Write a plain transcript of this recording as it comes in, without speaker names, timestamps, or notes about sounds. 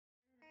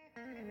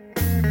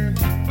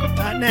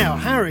Now,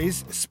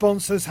 Harry's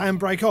sponsors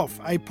Handbrake Off,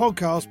 a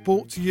podcast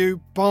brought to you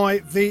by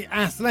The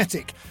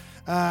Athletic.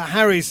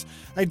 Harry's,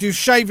 they do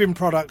shaving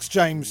products,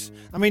 James.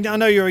 I mean, I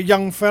know you're a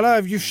young fella.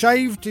 Have you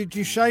shaved? Did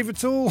you shave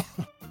at all?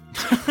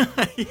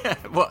 Yeah,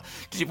 what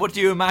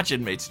do you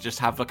imagine me to just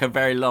have like a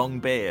very long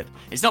beard?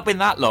 It's not been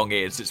that long,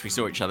 Ian, since we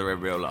saw each other in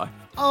real life.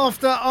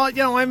 After, I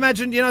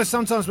imagine,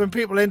 sometimes when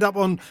people end up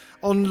on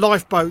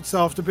lifeboats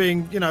after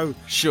being,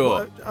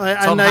 Sure.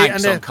 Tom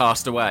Hanks on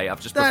Castaway.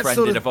 I've just befriended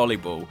sort of, a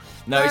volleyball.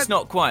 No, it's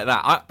not quite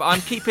that. I'm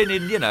keeping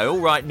in, all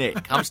right,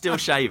 Nick. I'm still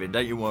shaving,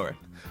 don't you worry.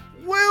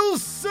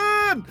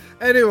 Wilson!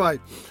 Anyway,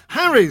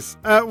 Harry's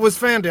was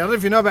founded, I don't know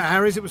if you know about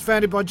Harry's, it was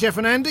founded by Jeff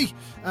and Andy,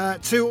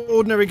 two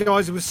ordinary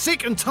guys who were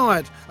sick and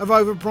tired of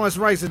overpriced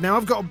razors. Now,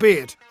 I've got a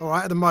beard, all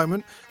right, at the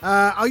moment.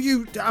 Are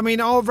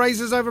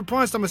razors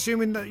overpriced? I'm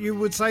assuming that you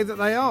would say that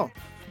they are.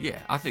 Yeah,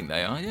 I think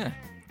they are, yeah.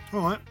 All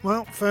right,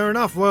 well, fair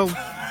enough. Well,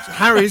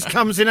 Harry's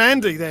comes in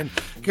handy then,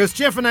 because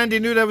Jeff and Andy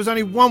knew there was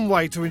only one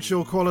way to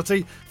ensure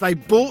quality. They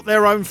bought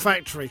their own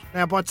factory.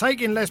 Now, by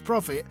taking less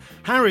profit,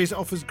 Harry's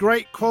offers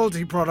great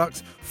quality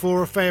products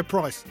for a fair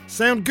price.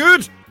 Sound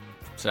good?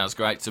 Sounds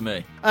great to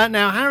me.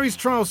 Now, Harry's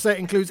trial set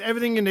includes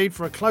everything you need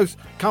for a close,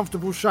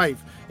 comfortable shave.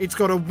 It's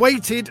got a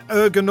weighted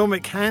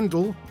ergonomic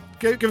handle.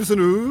 Give us an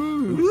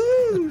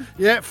ooh.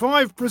 Yeah,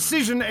 5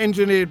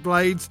 precision-engineered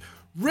blades,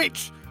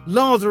 rich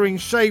lathering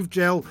shave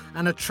gel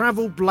and a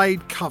travel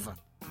blade cover.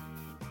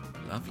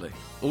 Lovely.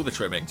 All the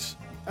trimmings.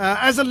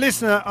 As a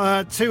listener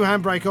to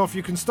Handbrake Off,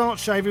 you can start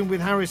shaving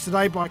with Harry's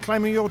today by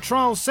claiming your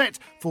trial set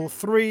for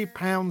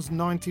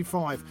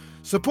 £3.95.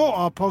 Support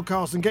our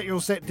podcast and get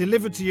your set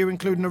delivered to you,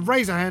 including a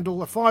razor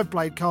handle, a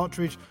 5-blade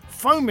cartridge,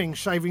 foaming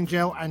shaving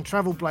gel and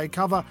travel blade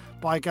cover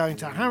by going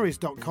to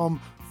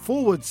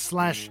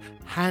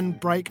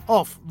harrys.com/handbrake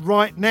off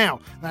right now.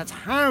 That's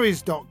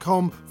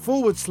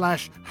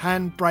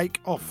harrys.com/handbrake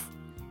off.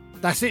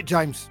 That's it,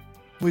 James.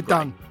 We're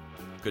done.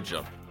 Good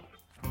job.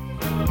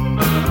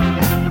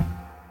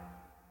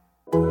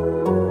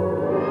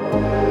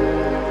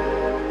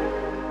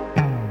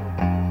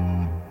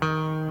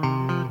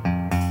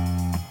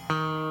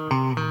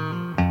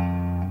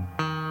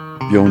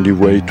 The only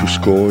way to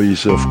score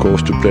is, of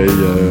course, to play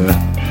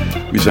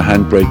with a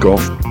handbrake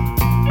off.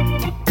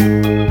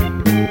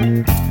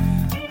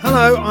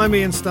 Hello, I'm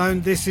Ian Stone.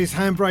 This is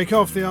Handbrake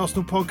Off, the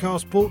Arsenal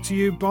podcast brought to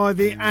you by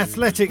The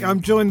Athletic. I'm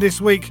joined this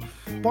week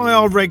by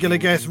our regular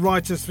guests,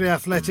 writers for The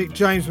Athletic,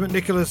 James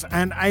McNicholas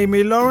and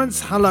Amy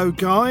Lawrence. Hello,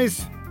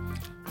 guys.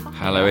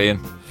 Hello, Ian.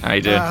 How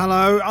you doing?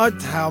 Hello.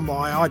 How am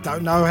I? I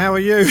don't know. How are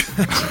you?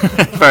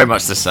 Very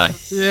much the same.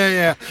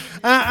 Yeah.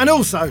 And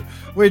also,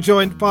 we're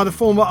joined by the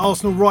former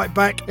Arsenal right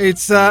back.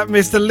 It's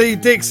Mr. Lee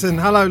Dixon.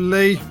 Hello,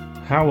 Lee.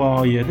 How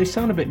are you? They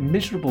sound a bit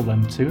miserable,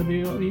 them two.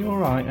 Are you all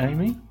right,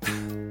 Amy?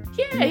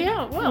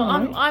 Yeah. Well,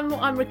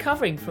 I'm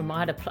recovering from.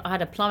 I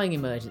had a plumbing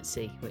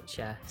emergency, which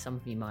some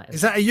of you might have.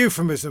 Is that a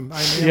euphemism,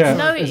 Amy? Yeah.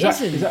 No, it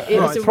isn't. It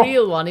was a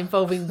real one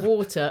involving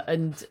water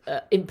and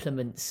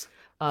implements.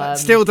 That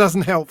still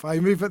doesn't help,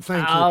 Amy, but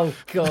thank you. Oh,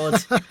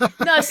 God.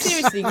 No,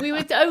 seriously, we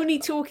were only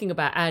talking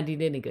about Andy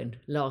Linnigan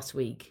last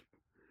week.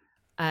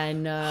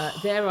 And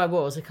there I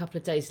was a couple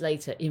of days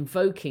later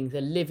invoking the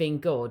living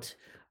God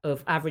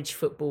of average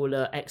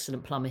footballer,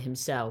 excellent plumber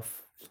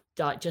himself,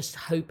 just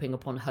hoping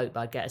upon hope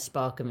I'd get a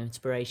spark of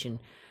inspiration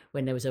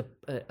when there was a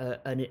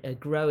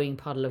growing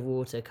puddle of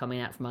water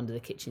coming out from under the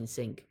kitchen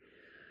sink.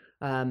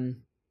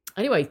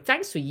 Anyway,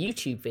 thanks for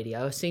YouTube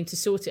video. I seemed to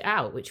sort it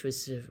out, which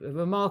was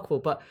remarkable,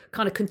 but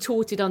kind of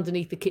contorted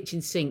underneath the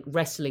kitchen sink,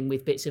 wrestling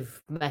with bits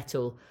of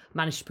metal.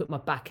 Managed to put my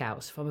back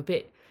out. So if I'm a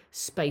bit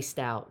spaced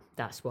out,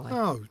 that's why.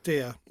 Oh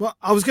dear. Well,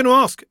 I was going to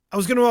ask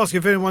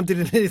if anyone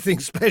did anything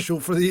special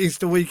for the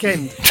Easter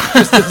weekend,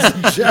 just as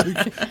a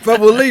joke.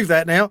 But we'll leave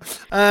that now.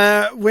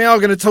 We are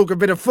going to talk a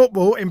bit of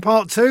football in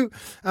part 2.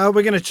 We're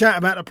going to chat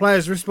about the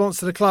players' response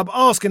to the club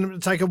asking them to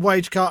take a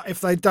wage cut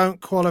if they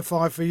don't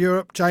qualify for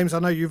Europe. James, I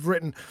know you've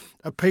written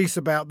a piece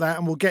about that,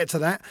 and we'll get to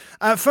that.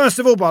 First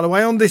of all, by the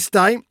way, on this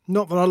day,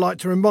 not that I like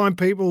to remind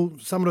people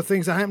some of the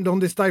things that happened on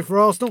this day for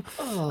Arsenal.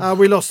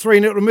 We lost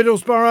 3-0 to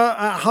Middlesbrough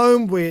at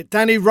home.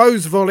 Danny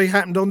Rose volley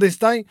happened on this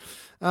day.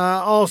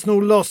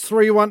 Arsenal lost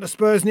 3-1 to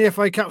Spurs in the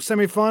FA Cup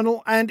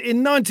semi-final. And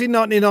in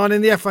 1999,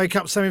 in the FA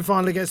Cup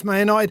semi-final against Man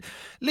United,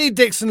 Lee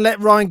Dixon let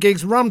Ryan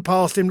Giggs run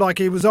past him like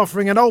he was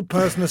offering an old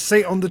person a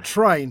seat on the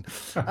train.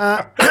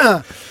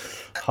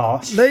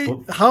 Harsh,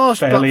 but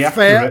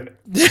fair.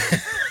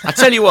 I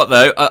tell you what,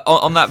 though,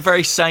 on that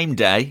very same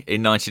day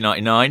in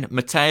 1999,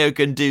 Matteo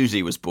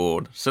Guendouzi was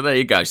born. So there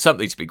you go,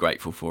 something to be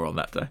grateful for on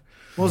that day.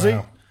 Was he?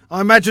 I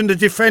imagine the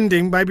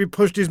defending maybe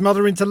pushed his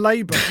mother into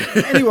labour.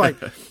 Anyway,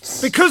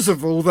 because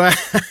of all that,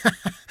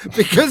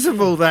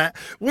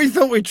 we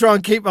thought we'd try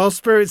and keep our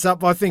spirits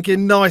up by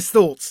thinking nice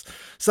thoughts.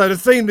 So the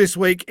theme this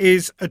week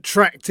is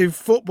attractive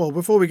football.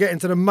 Before we get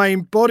into the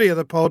main body of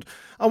the pod,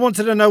 I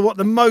wanted to know what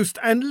the most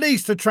and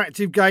least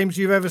attractive games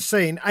you've ever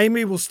seen.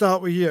 Amy, we'll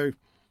start with you.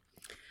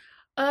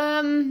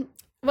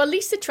 Well,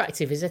 least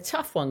attractive is a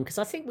tough one because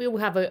I think we all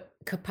have a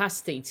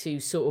capacity to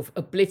sort of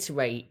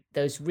obliterate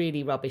those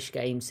really rubbish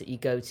games that you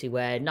go to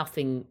where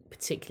nothing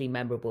particularly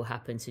memorable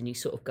happens and you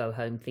sort of go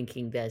home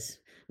thinking there's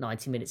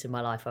 90 minutes of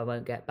my life I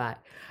won't get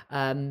back.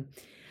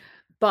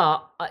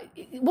 But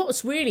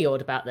what's really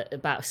odd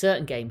about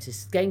certain games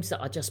is games that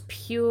are just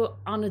pure,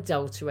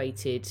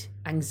 unadulterated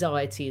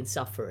anxiety and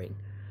suffering.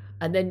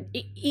 And then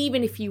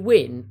even if you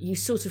win, you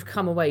sort of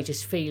come away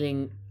just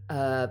feeling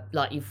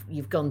like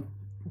you've gone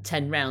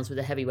 10 rounds with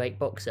a heavyweight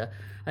boxer.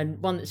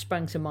 And one that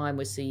sprang to mind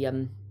was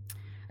the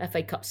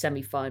FA Cup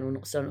semi-final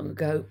not so long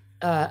ago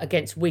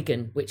against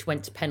Wigan, which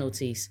went to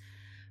penalties.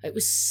 It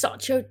was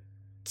such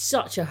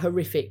a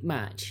horrific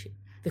match.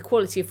 The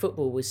quality of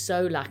football was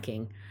so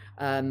lacking,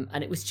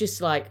 and it was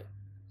just like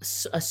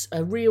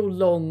a real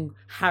long,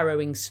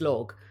 harrowing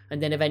slog.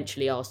 And then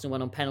eventually Arsenal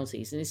won on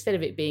penalties. And instead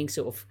of it being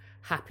sort of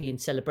happy and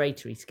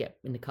celebratory to get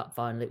in the cup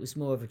final, it was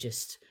more of a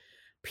just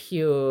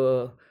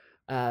pure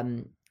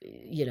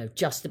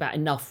just about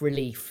enough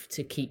relief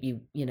to keep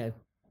you,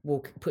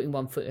 putting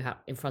one foot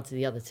in front of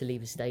the other to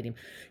leave a stadium.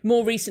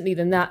 More recently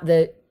than that,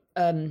 the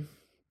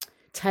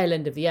tail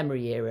end of the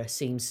Emery era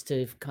seems to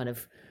have kind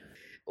of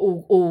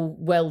all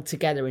weld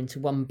together into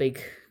one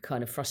big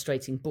kind of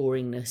frustrating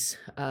boringness.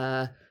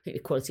 I think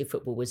the quality of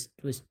football was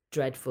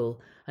dreadful.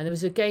 And there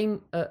was a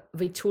game at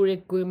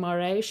Vitória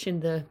Guimarães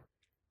in the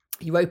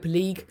Europa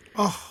League.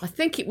 Oh. I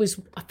think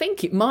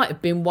it might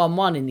have been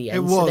 1-1 in the end.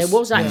 It was, so there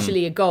was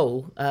actually a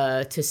goal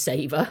to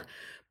savour,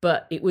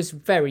 but it was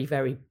very,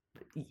 very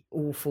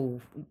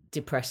awful,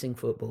 depressing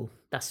football.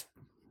 That's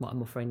what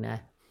I'm offering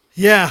there.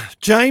 Yeah.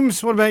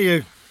 James, what about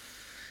you?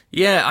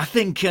 Yeah, I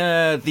think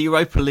the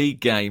Europa League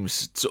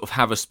games sort of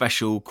have a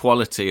special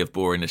quality of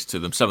boringness to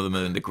them. Some of them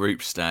are in the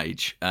group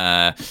stage.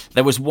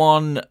 There was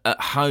one at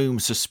home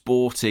to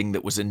Sporting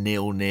that was a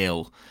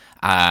 0-0.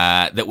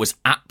 That was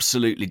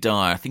absolutely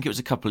dire. I think it was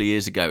a couple of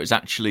years ago. It was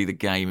actually the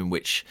game in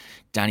which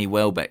Danny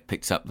Welbeck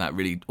picked up that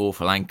really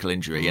awful ankle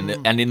injury.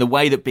 And in the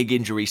way that big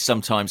injuries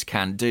sometimes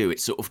can do, it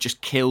sort of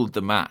just killed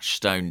the match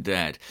stone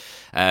dead.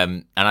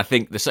 And I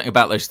think there's something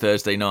about those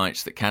Thursday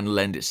nights that can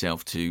lend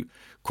itself to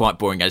quite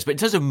boring games. But in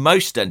terms of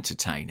most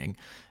entertaining,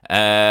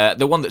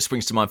 the one that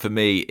springs to mind for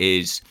me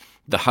is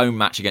the home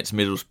match against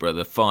Middlesbrough,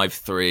 the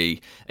 5-3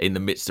 in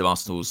the midst of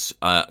Arsenal's,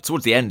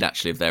 towards the end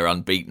actually of their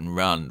unbeaten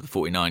run, the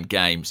 49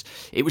 games.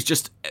 It was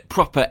just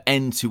proper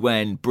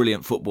end-to-end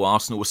brilliant football.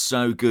 Arsenal was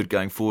so good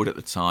going forward at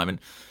the time. And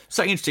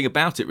something interesting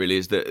about it really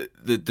is that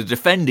the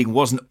defending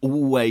wasn't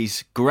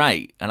always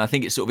great. And I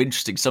think it's sort of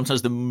interesting.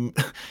 Sometimes the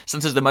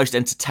most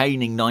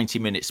entertaining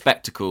 90-minute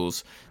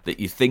spectacles that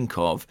you think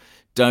of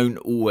don't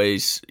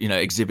always,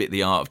 exhibit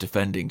the art of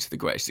defending to the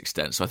greatest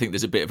extent. So I think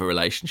there's a bit of a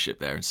relationship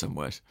there in some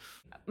ways.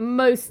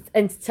 Most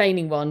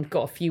entertaining one,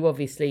 got a few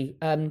obviously.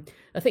 I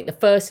think the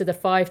first of the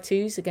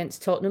 5-2s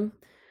against Tottenham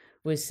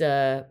was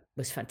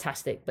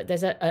fantastic. But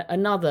there's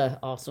another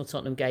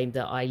Arsenal-Tottenham game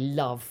that I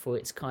love for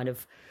its kind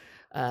of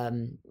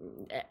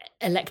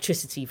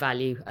electricity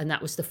value, and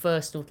that was the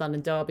first North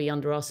London derby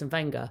under Arsene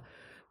Wenger,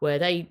 where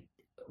they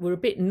were a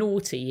bit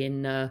naughty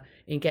in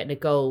getting a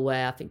goal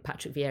where I think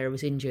Patrick Vieira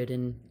was injured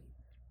and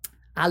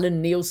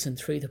Alan Nielsen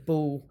threw the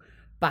ball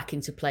back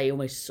into play,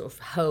 almost sort of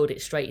hurled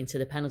it straight into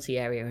the penalty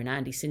area, and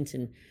Andy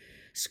Sinton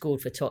scored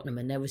for Tottenham.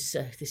 And there was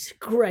this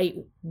great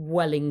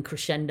welling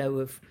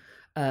crescendo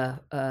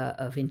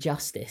of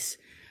injustice.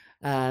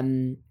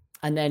 And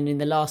then in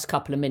the last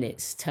couple of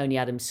minutes, Tony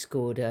Adams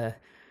scored an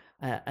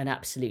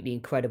absolutely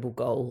incredible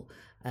goal.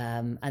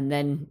 And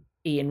then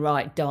Ian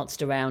Wright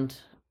danced around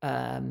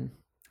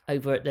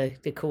over at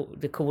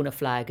the corner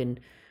flag and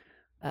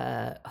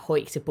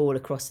hoiked a ball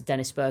across to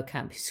Dennis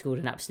Bergkamp, who scored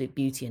an absolute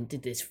beauty and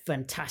did this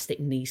fantastic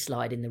knee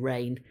slide in the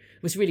rain.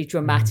 It was really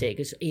dramatic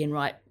as Ian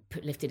Wright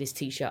lifted his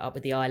T-shirt up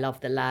with the "I love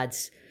the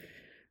lads"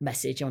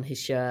 message on his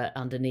shirt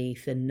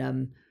underneath.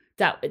 And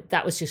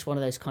that was just one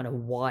of those kind of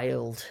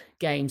wild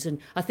games. And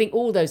I think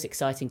all those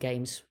exciting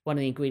games, one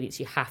of the ingredients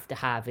you have to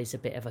have is a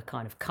bit of a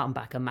kind of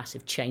comeback, a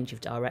massive change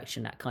of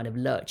direction, that kind of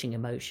lurching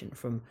emotion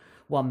from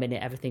 1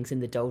 minute everything's in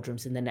the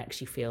doldrums and the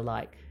next you feel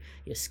like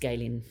you're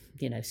scaling,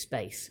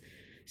 space.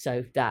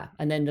 So that,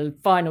 and then the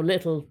final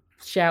little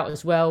shout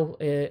as well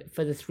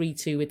for the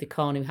 3-2 with the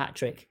Kanu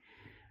hat-trick.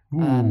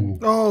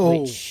 Which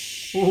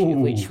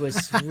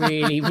was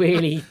really,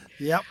 really.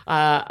 Yep.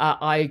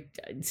 I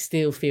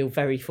still feel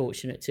very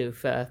fortunate to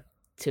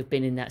have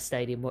been in that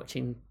stadium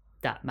watching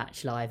that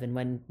match live, and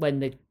when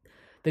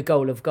the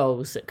goal of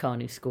goals that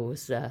Kanu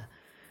scores,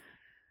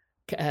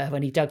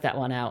 when he dug that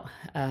one out,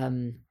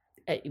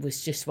 it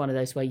was just one of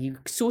those where you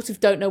sort of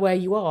don't know where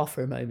you are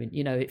for a moment.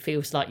 It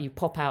feels like you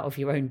pop out of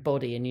your own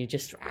body and you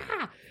just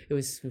It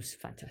was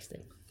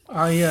fantastic.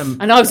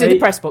 And I was in the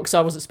press box, so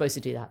I wasn't supposed to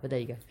do that, but there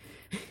you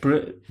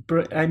go.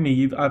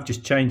 Amy, I've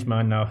just changed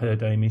mine now.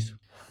 Heard Amy's.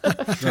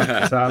 Is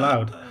that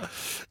allowed?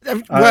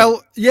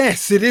 Well,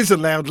 yes, it is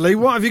allowed, Lee.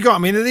 What have you got? I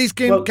mean, are these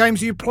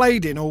games you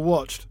played in or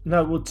watched?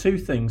 No, well, two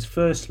things.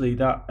 Firstly,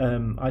 that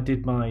I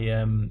did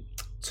my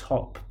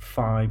top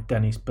 5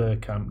 Dennis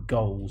Bergkamp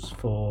goals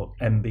for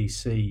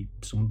NBC,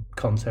 some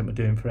content we're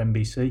doing for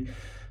NBC,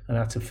 and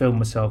I had to film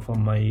myself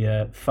on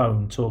my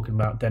phone talking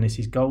about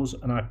Dennis's goals,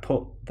 and I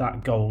put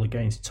that goal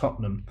against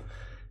Tottenham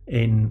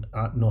in,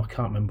 no, I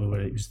can't remember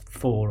whether it was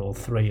 4 or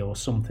 3 or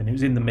something. It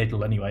was in the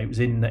middle anyway. It was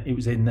in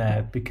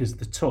there because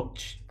the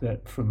touch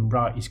that from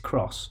Wrighty's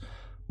cross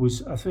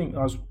was, I think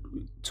I was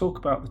talk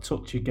about the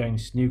touch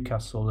against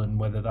Newcastle and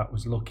whether that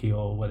was lucky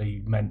or whether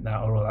he meant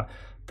that or all that.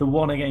 The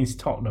one against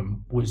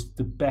Tottenham was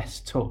the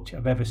best touch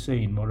I've ever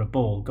seen, where a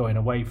ball going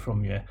away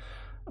from you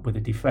with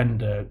a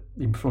defender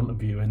in front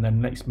of you, and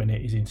then next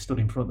minute he's stood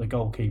in front of the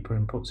goalkeeper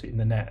and puts it in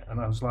the net. And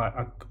I was like,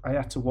 I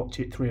had to watch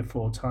it 3 or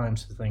 4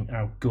 times to think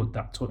how good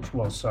that touch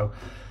was. So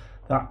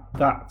that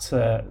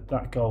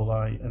goal,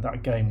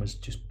 that game was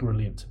just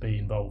brilliant to be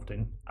involved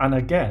in. And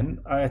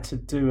again, I had to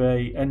do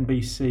a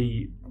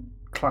NBC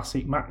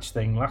classic match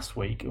thing last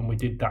week, and we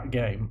did that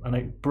game, and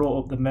it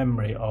brought up the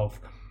memory of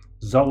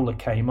Zola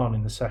came on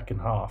in the second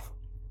half.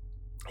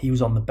 He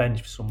was on the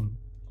bench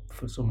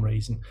for some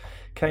reason,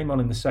 came on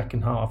in the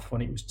second half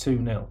when it was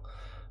 2-0,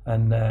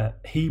 and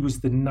he was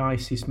the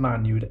nicest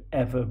man you would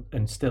ever,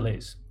 and still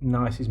is,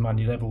 nicest man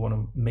you'd ever want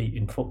to meet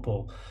in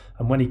football.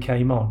 And when he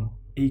came on,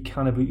 he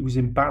was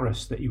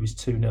embarrassed that he was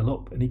 2-0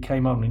 up, and he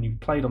came on and he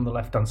played on the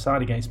left hand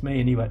side against me,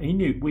 and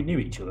we knew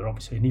each other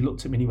obviously, and he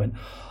looked at me and he went,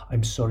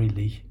 "I'm sorry,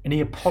 Lee," and he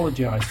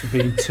apologised for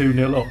being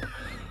 2-0 up.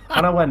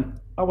 And I went,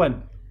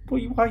 "Well,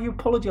 why are you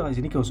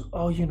apologising?" He goes,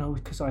 "Oh,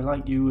 because I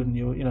like you, and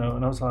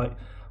and I was like,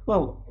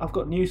 "Well, I've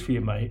got news for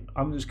you, mate.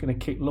 I'm just going to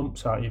kick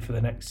lumps at you for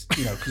the next,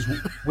 because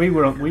we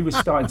were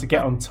starting to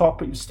get on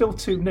top. It was still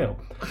 2-0,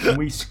 and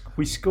we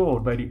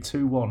scored, made it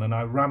 2-1, and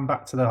I ran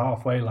back to the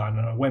halfway line,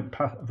 and I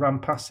ran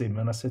past him,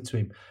 and I said to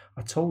him,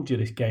 "I told you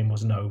this game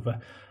wasn't over."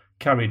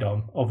 Carried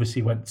on,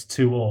 obviously went to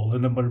 2-2,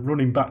 and then we're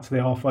running back to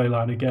the halfway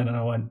line again, and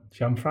I went,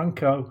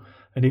 "Gianfranco,"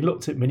 and he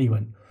looked at me and he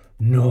went,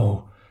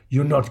 "No,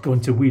 you're not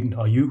going to win,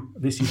 are you?"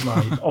 This is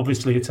my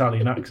obviously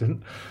Italian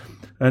accent.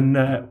 And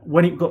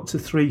when it got to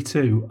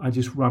 3-2, I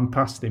just ran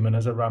past him, and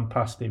as I ran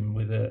past him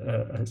with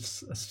a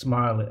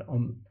smile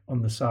on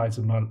the sides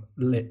of my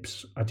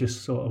lips, I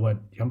just sort of went,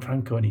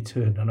 "Gianfranco," and he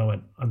turned, and I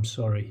went, "I'm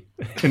sorry,"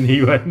 and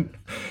he went,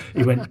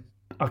 he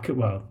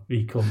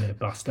called me a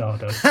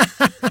bastardo.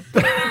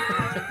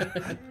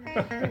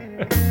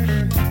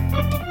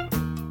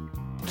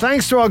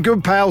 Thanks to our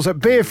good pals at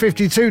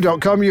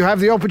beer52.com, you have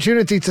the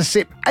opportunity to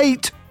sip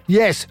 8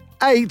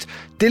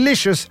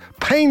 delicious,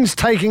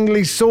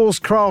 painstakingly sourced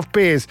craft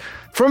beers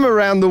from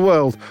around the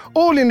world.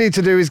 All you need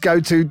to do is go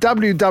to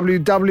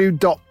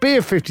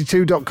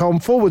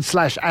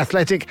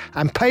www.beer52.com/athletic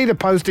and pay the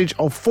postage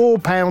of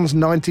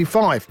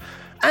 £4.95.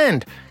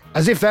 And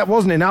as if that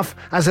wasn't enough,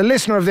 as a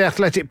listener of the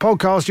Athletic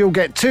podcast, you'll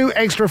get 2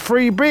 extra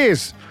free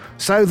beers.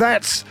 So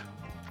that's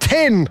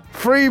 10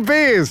 free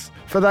beers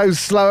for those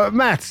slow at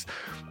maths.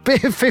 Beer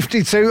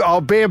 52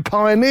 are beer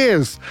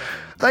pioneers.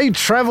 They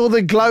travel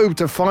the globe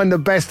to find the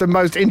best and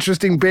most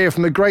interesting beer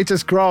from the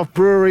greatest craft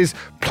breweries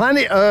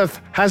planet Earth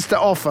has to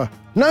offer.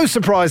 No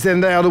surprise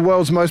then, they are the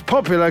world's most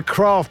popular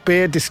craft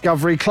beer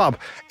discovery club.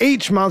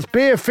 Each month,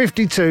 Beer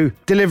 52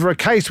 deliver a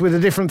case with a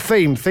different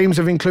theme. Themes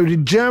have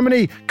included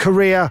Germany,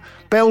 Korea,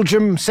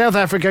 Belgium, South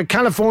Africa,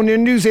 California,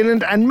 New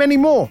Zealand, and many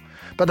more.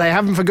 But they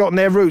haven't forgotten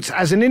their roots.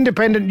 As an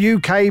independent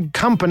UK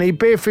company,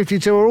 Beer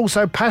 52 are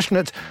also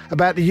passionate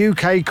about the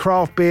UK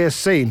craft beer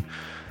scene.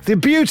 The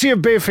beauty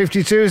of Beer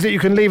 52 is that you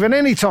can leave at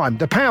any time.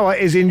 The power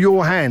is in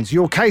your hands.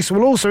 Your case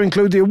will also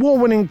include the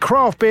award-winning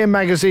craft beer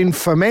magazine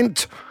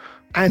Ferment,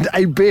 and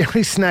a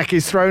beery snack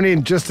is thrown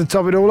in just to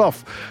top it all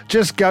off.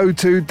 Just go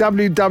to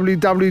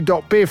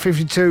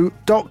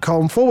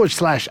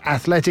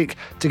www.beer52.com/athletic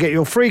to get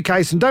your free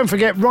case. And don't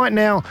forget, right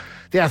now,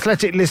 the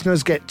Athletic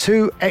listeners get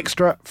 2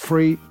 extra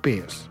free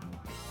beers.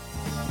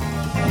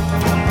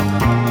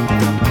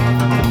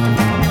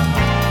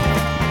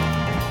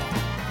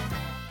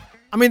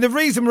 I mean, the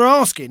reason we're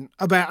asking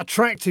about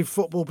attractive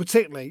football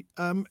particularly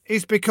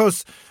is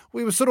because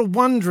we were sort of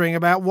wondering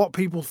about what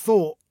people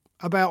thought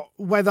about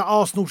whether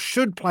Arsenal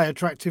should play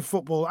attractive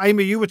football.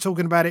 Amy, you were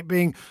talking about it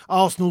being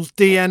Arsenal's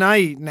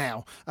DNA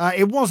now.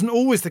 It wasn't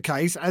always the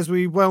case. As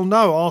we well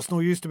know,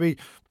 Arsenal used to be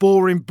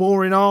boring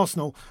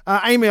Arsenal.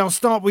 Amy, I'll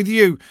start with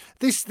you.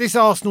 This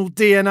Arsenal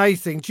DNA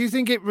thing, do you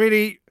think it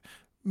really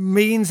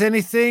means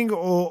anything,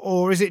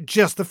 or is it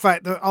just the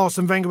fact that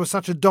Arsene Wenger was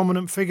such a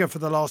dominant figure for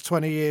the last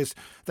 20 years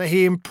that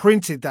he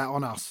imprinted that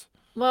on us?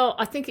 Well,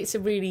 I think it's a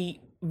really,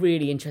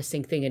 really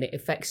interesting thing, and it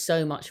affects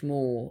so much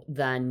more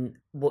than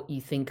what you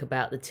think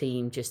about the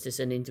team just as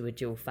an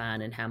individual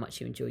fan and how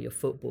much you enjoy your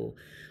football.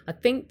 I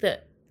think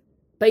that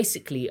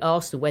basically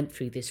Arsenal went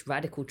through this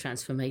radical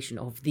transformation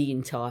of the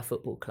entire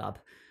football club,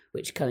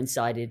 which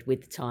coincided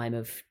with the time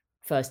of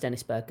first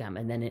Dennis Bergkamp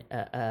and then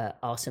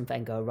Arsene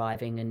Wenger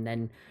arriving, and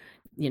then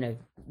the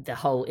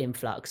whole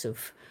influx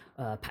of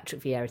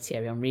Patrick Vieira,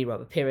 Thierry Henry,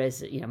 Robert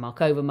Pires, Marc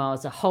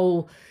Overmars,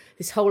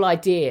 this whole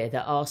idea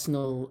that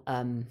Arsenal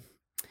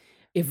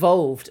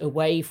evolved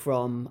away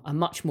from a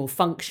much more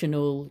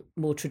functional,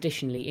 more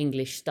traditionally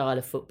English style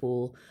of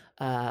football.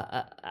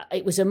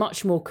 It was a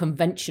much more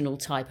conventional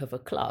type of a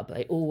club.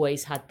 It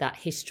always had that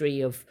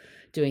history of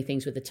doing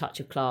things with a touch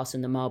of class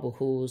and the marble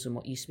halls and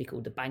what used to be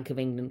called the Bank of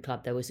England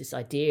club. There was this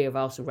idea of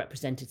Arsenal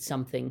represented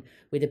something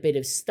with a bit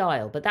of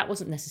style, but that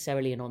wasn't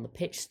necessarily an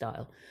on-the-pitch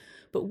style.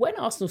 But when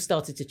Arsenal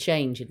started to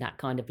change in that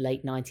kind of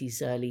late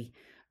 90s, early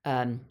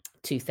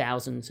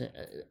 2000s,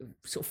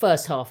 sort of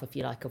first half, if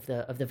you like, of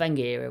the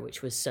Wenger era,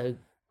 which was so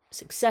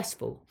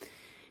successful,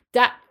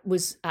 that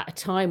was at a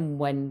time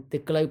when the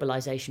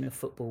globalization of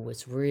football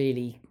was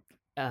really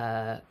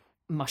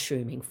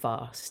mushrooming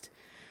fast.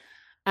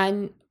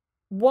 And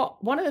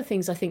one of the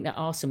things I think that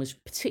Arsene was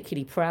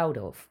particularly proud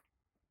of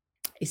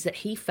is that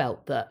he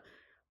felt that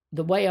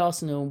the way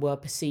Arsenal were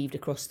perceived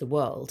across the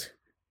world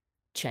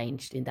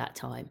changed in that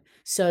time.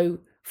 So,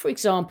 for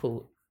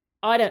example,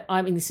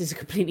 I mean, this is a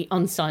completely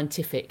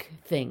unscientific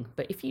thing,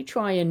 but if you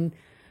try and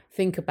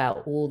think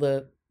about all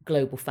the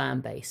global fan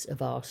base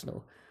of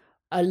Arsenal,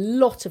 a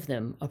lot of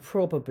them are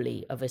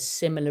probably of a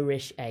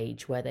similar-ish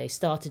age where they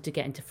started to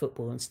get into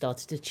football and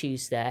started to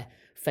choose their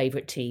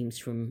favourite teams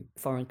from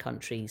foreign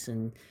countries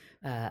and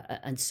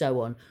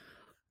so on,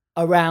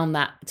 around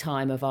that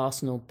time of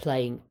Arsenal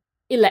playing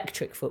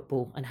electric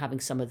football and having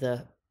some of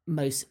the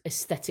most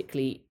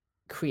aesthetically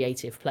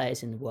creative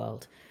players in the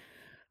world.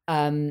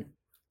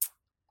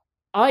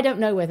 I don't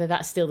know whether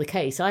that's still the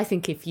case. I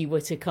think if you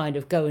were to kind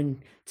of go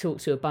and talk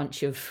to a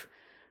bunch of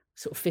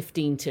sort of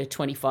 15 to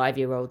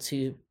 25-year-olds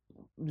who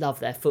love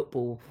their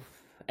football,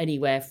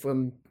 anywhere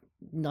from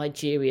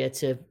Nigeria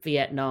to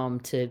Vietnam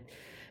to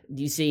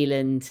New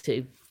Zealand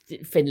to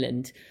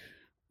Finland,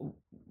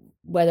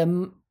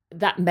 whether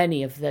that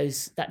many of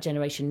that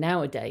generation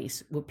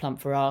nowadays would plump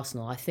for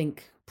Arsenal, I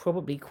think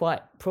probably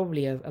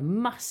a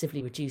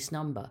massively reduced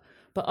number.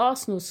 But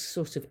Arsenal's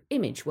sort of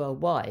image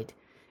worldwide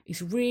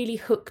is really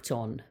hooked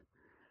on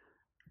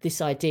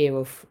this idea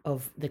of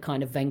the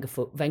kind of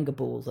Wenger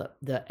ball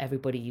that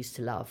everybody used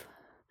to love.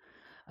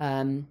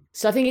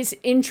 So I think it's an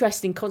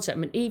interesting concept.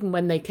 I mean, even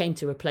when they came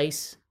to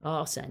replace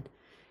Arsene,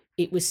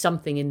 it was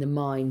something in the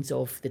minds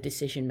of the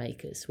decision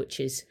makers, which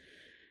is,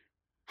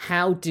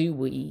 how do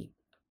we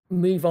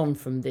move on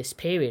from this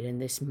period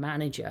and this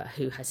manager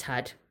who has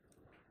had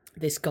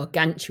this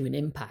gargantuan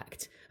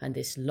impact and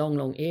this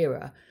long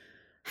era?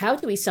 How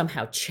do we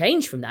somehow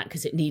change from that,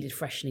 because it needed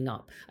freshening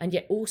up, and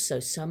yet also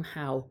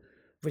somehow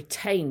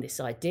retain this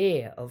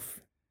idea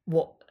of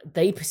what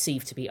they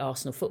perceive to be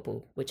Arsenal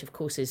football, which of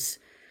course is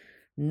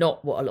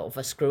not what a lot of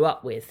us grew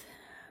up with,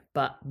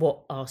 but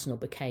what Arsenal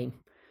became.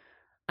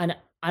 And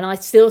I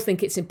still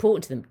think it's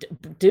important to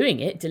them.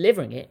 Doing it,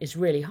 delivering it, is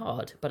really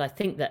hard. But I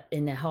think that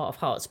in their heart of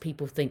hearts,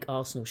 people think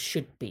Arsenal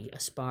should be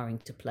aspiring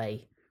to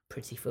play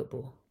pretty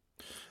football.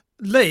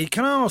 Lee,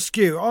 can I ask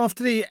you,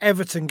 after the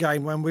Everton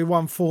game when we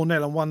won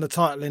 4-0 and won the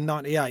title in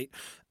 '98,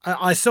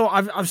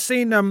 I've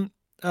seen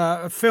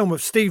a film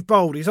of Steve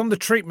Bold. He's on the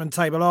treatment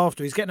table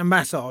after, he's getting a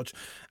massage,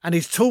 and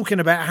he's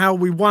talking about how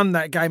we won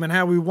that game and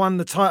how we won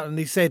the title, and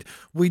he said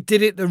we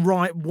did it the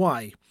right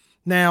way.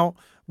 Now,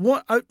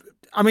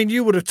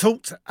 you would have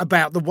talked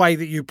about the way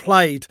that you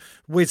played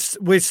with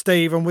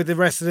Steve and with the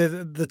rest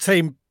of the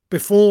team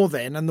before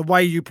then, and the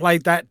way you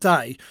played that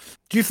day.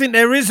 Do you think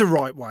there is a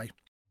right way?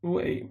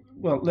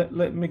 Well,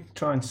 let me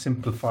try and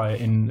simplify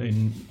it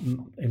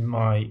in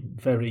my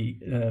very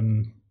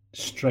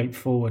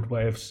straightforward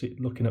way of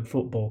looking at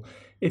football.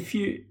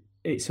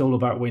 It's all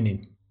about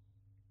winning.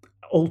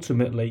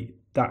 Ultimately,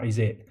 that is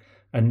it.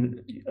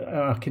 And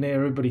I can hear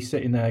everybody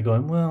sitting there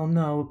going, "Well,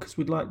 no, because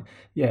we'd like."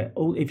 Yeah,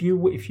 if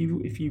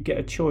you get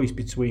a choice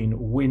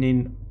between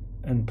winning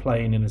and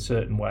playing in a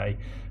certain way,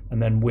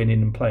 and then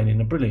winning and playing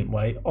in a brilliant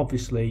way,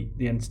 obviously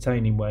the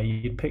entertaining way,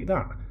 you'd pick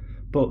that.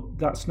 But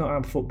that's not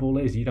how football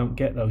is. You don't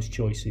get those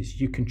choices.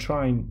 You can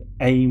try and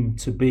aim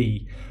to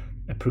be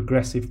a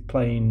progressive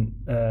playing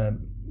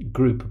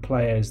group of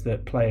players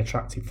that play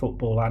attractive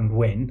football and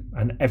win.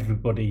 And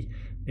everybody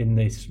in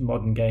this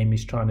modern game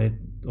is trying to,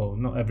 or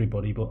not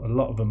everybody, but a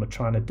lot of them are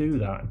trying to do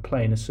that and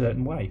play in a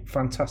certain way.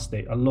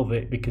 Fantastic. I love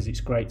it because it's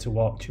great to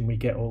watch and we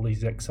get all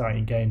these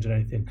exciting games and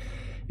everything.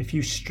 If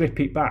you strip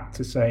it back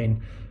to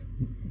saying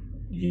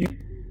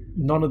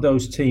none of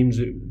those teams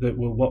that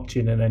we're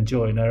watching and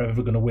enjoying are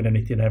ever going to win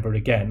anything ever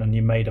again, and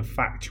you made a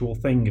factual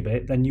thing of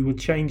it, then you would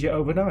change it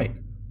overnight.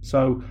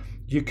 So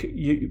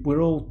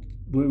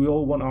we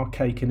all want our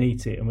cake and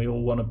eat it, and we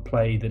all want to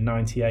play the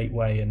 '98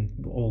 way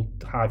and all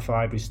high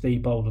five with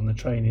Steve Bold on the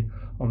training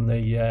on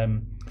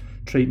the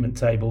treatment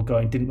table,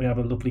 going, "Didn't we have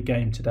a lovely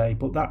game today?"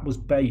 But that was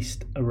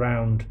based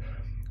around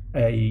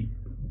a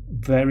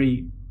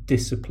very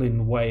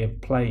disciplined way of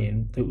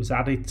playing that was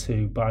added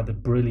to by the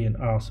brilliant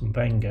Arsene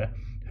Wenger,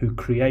 who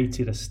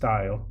created a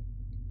style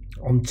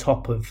on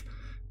top of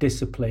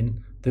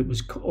discipline that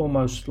was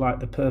almost like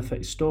the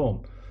perfect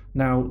storm.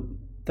 Now,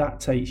 that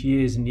takes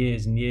years and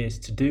years and years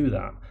to do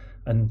that.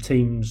 And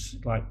teams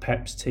like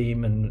Pep's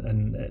team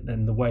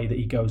and the way that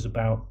he goes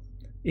about,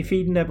 if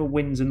he never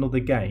wins another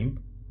game,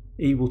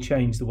 he will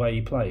change the way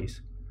he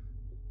plays.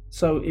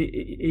 So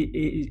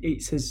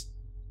it's as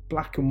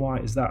black and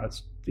white as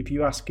that. If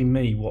you're asking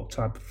me what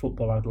type of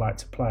football I'd like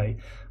to play,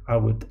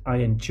 I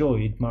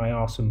enjoyed my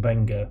Arsene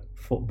Wenger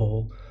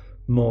football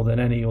more than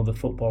any other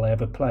football I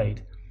ever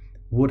played.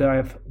 Would I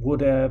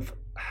have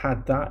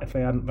had that if I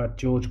hadn't had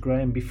George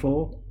Graham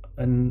before?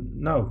 And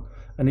no.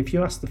 And if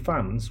you ask the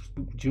fans,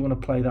 do you want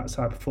to play that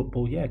type of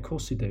football? Yeah, of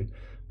course they do.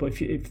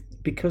 But if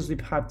because they've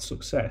had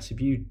success,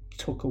 if you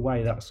took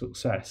away that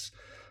success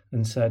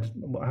and said,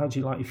 well, how do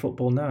you like your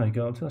football now? You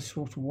go, I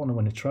sort of want to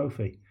win a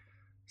trophy.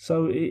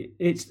 So it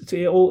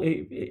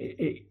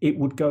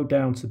would go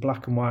down to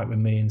black and white with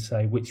me and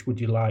say, which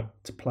would you like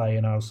to play?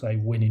 And I'll say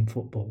winning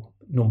football,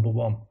 number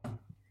one.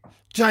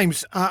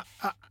 James, I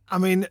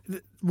mean,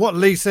 what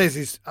Lee says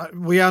is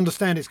we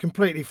understand it's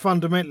completely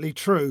fundamentally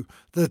true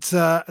that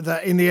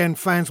that in the end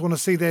fans want to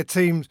see their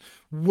teams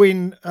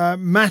win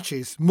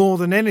matches more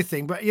than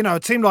anything. But, you know, a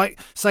team like,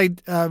 say,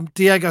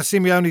 Diego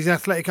Simeone's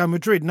Atletico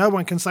Madrid, no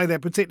one can say they're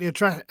particularly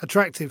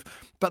attractive,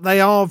 but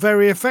they are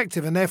very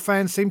effective and their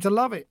fans seem to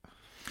love it.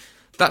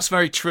 That's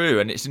very true,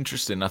 and it's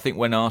interesting. I think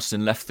when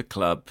Arsene left the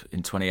club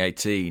in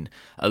 2018,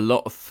 a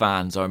lot of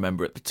fans, I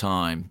remember at the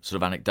time,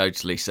 sort of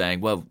anecdotally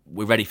saying, well,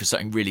 we're ready for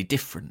something really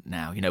different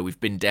now. You know, we've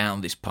been down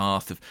this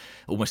path of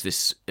almost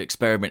this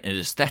experiment in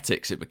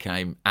aesthetics, it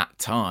became at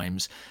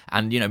times.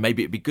 And, you know,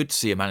 maybe it'd be good to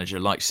see a manager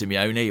like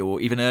Simeone,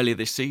 or even earlier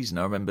this season,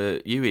 I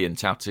remember you, Ian,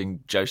 touting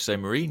Jose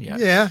Mourinho.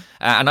 Yeah.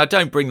 And I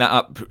don't bring that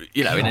up,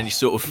 you know, in any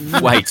sort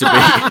of way to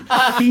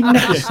be... He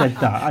never said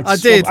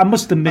that. I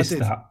must have missed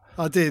that.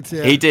 I did,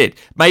 yeah. He did.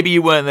 Maybe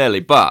you weren't there, Lee,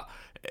 but,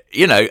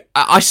 you know,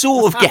 I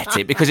sort of get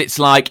it because it's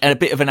like a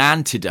bit of an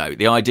antidote,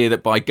 the idea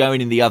that by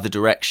going in the other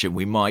direction,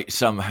 we might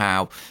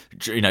somehow,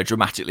 you know,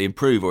 dramatically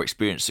improve or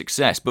experience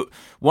success. But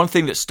one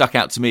thing that stuck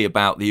out to me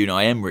about the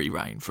Unai Emery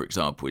reign, for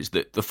example, is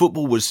that the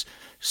football was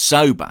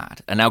so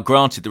bad, and now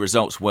granted the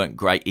results weren't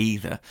great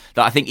either,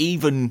 that I think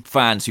even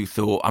fans who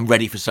thought, I'm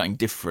ready for something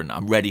different,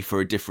 I'm ready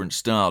for a different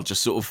style,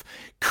 just sort of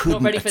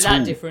couldn't. Not ready for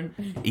that different.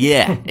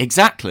 Yeah,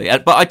 exactly.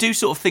 But I do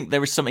sort of think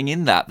there is something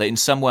in that in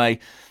some way,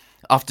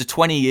 after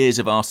 20 years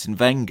of Arsene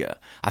Wenger,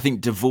 I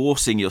think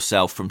divorcing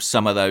yourself from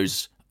some of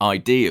those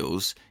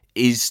ideals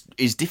is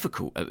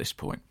difficult at this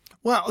point.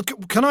 Well,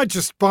 can I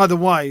just, by the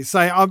way,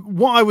 say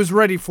what I was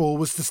ready for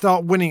was to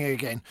start winning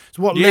again. It's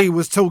what Lee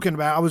was talking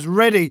about. I was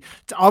ready.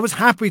 I was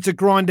happy to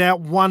grind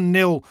out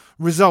 1-0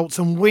 results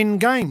and win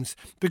games,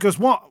 because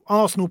what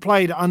Arsenal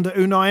played under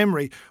Unai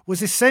Emery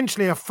was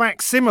essentially a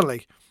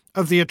facsimile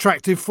of the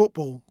attractive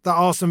football that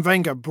Arsene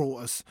Wenger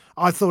brought us.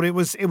 I thought it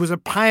was a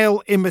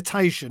pale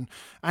imitation,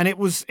 and it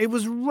was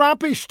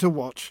rubbish to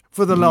watch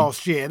for the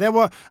last year. There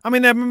were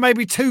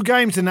maybe 2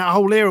 games in that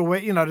whole era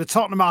where, you know, the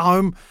Tottenham at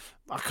home,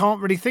 I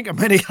can't really think of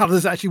many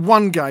others, actually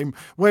one game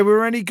where we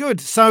were any good.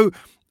 So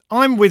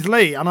I'm with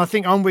Lee, and I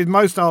think I'm with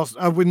most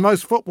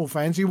football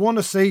fans. You want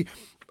to see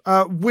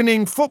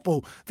winning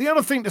football. The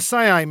other thing to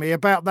say, Amy,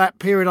 about that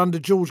period under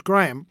George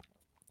Graham,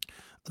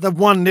 the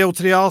 1-0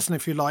 to the Arsenal,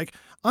 if you like,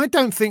 I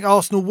don't think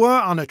Arsenal were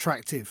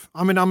unattractive.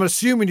 I mean, I'm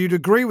assuming you'd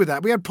agree with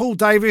that. We had Paul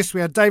Davis, we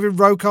had David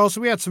Rocastle,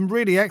 we had some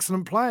really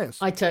excellent players.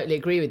 I totally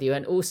agree with you.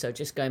 And also,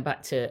 just going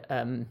back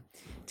to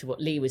what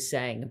Lee was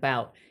saying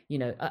about, you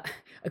know,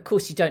 of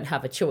course you don't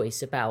have a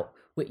choice about,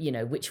 you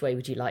know, which way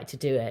would you like to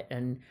do it.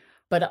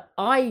 But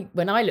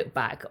when I look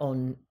back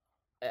on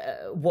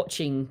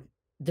watching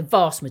the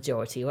vast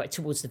majority, right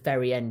towards the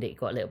very end, it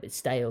got a little bit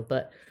stale,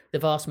 but the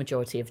vast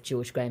majority of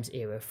George Graham's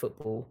era of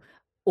football,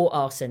 or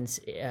Arsene's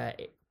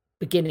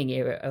beginning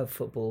era of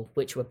football,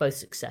 which were both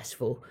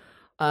successful,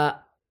 I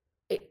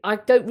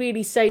don't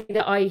really say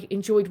that I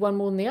enjoyed one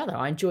more than the other.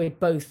 I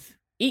enjoyed both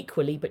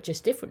equally, but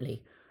just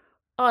differently.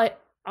 I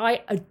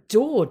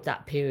adored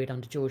that period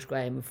under George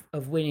Graham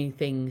of winning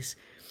things.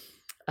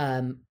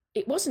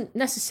 It wasn't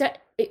necessary.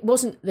 It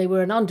wasn't. They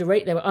were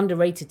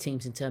underrated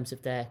teams in terms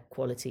of their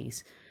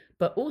qualities,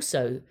 but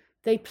also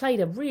they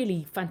played a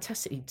really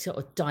fantastically sort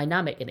of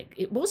dynamic, and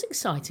it was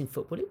exciting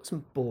football. It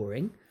wasn't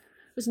boring.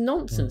 It was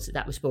nonsense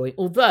that was boring.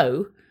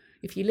 Although,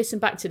 if you listen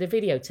back to the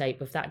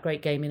videotape of that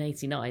great game in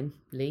 '89,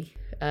 Lee,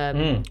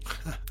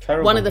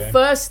 one of the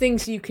first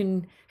things you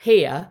can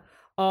hear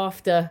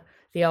after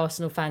the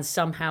Arsenal fans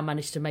somehow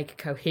managed to make a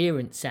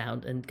coherent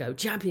sound and go,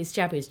 champions,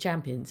 champions,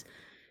 champions,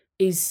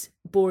 is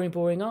boring,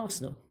 boring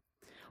Arsenal.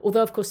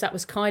 Although, of course, that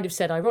was kind of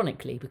said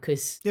ironically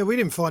because... Yeah, we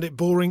didn't find it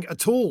boring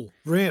at all,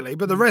 really.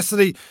 But the rest of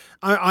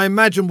I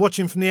imagine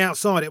watching from the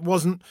outside, it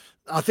wasn't...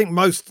 I think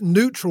most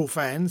neutral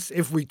fans,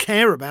 if we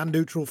care about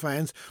neutral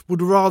fans,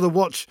 would rather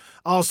watch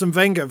Arsene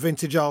Wenger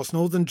vintage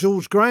Arsenal than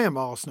George Graham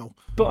Arsenal.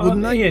 But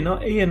Ian,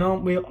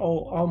 aren't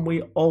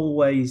we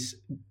always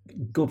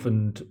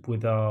governed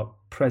with our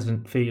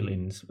present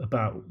feelings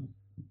about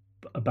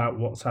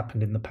what's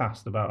happened in the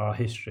past, about our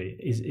history?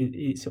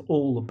 It's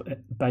all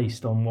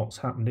based on what's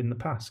happened in the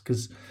past.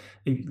 Because,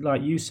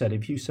 like you said,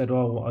 if you said,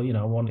 "Oh, you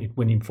know, I wanted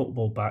winning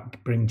football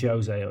back, bring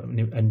Jose,"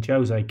 and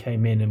Jose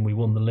came in and we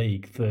won the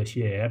league first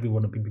year,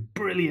 everyone would be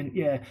brilliant,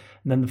 yeah.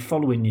 And then the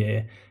following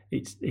year,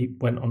 it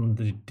went on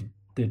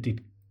the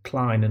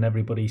decline, and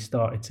everybody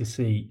started to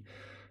see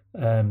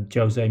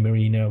Jose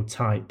Mourinho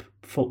type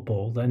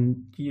football,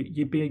 then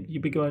you'd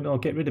be going, oh,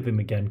 get rid of him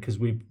again, because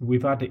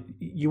we've had it.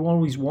 You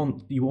always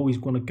want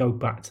to go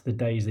back to the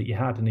days that you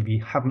had, and if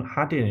you haven't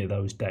had any of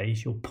those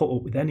days, you'll put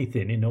up with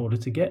anything in order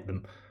to get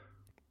them.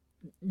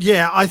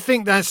 Yeah, I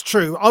think that's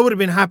true. I would have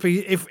been happy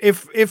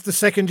if the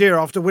second year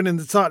after winning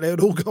the title it had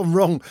all gone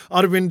wrong.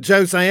 I'd have been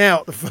Jose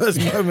out the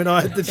first moment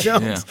I had the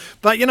chance. Yeah.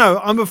 But,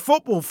 I'm a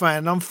football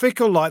fan. I'm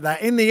fickle like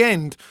that. In the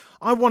end,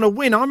 I want to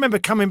win. I remember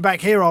coming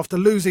back here after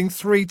losing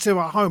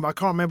 3-2 at home. I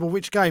can't remember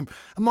which game.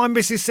 And my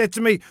missus said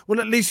to me, well,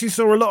 at least you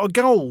saw a lot of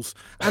goals.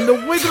 And the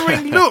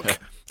withering look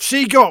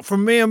she got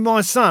from me and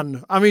my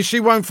son, I mean, she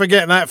won't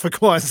forget that for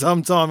quite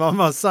some time, I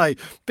must say,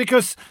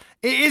 because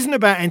it isn't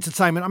about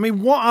entertainment. I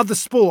mean, what other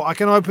sport, I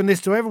can open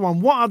this to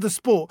everyone, what other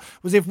sport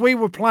was if we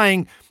were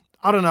playing,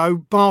 I don't know,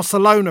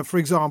 Barcelona, for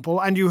example,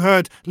 and you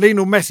heard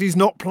Lionel Messi's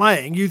not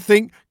playing, you'd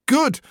think,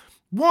 good.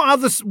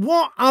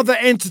 What other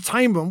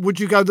entertainment would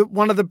you go that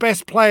one of the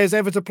best players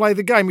ever to play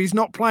the game, he's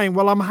not playing?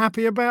 Well, I'm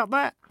happy about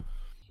that.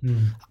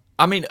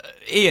 I mean,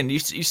 Ian, you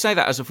say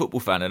that as a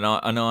football fan, and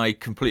I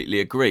completely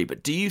agree.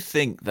 But do you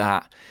think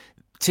that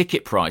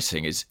ticket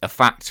pricing is a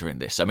factor in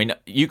this? I mean,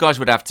 you guys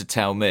would have to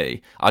tell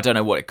me. I don't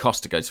know what it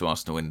costs to go to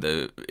Arsenal in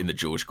the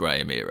George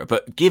Graham era,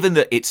 but given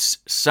that it's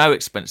so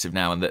expensive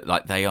now and that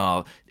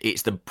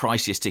it's the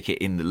priciest ticket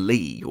in the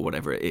league or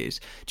whatever it is,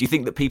 do you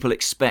think that people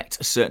expect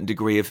a certain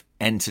degree of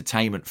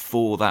entertainment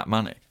for that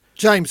money?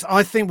 James,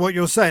 I think what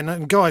you're saying,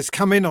 and guys,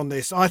 come in on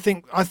this. I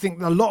think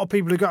a lot of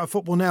people who go to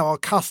football now are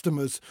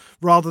customers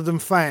rather than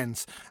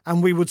fans,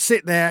 and we would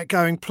sit there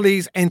going,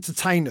 "Please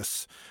entertain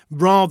us,"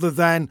 rather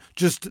than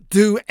just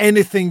do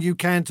anything you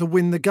can to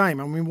win the game.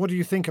 I mean, what do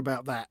you think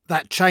about that?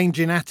 That change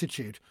in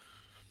attitude.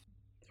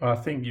 I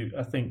think James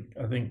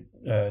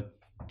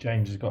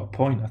has got a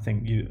point. I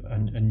think you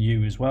and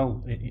you as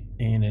well,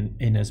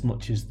 in as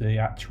much as the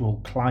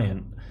actual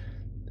client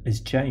has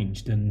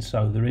changed, and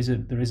so there is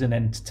an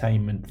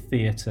entertainment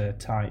theatre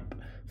type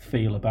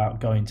feel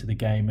about going to the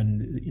game,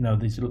 and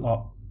there's a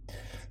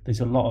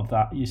lot of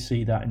that. You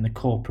see that in the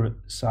corporate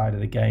side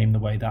of the game, the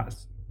way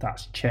that's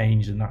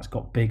changed and that's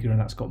got bigger and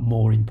that's got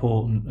more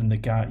important, and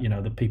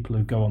the people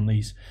who go on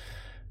these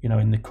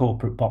in the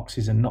corporate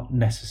boxes are not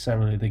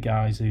necessarily the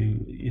guys who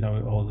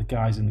or the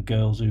guys and the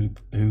girls who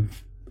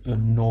are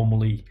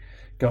normally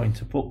going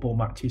to football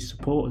matches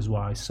supporters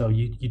wise. So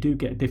you do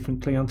get a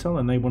different clientele,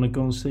 and they want to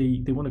go and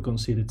see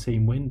the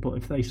team win. But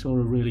if they saw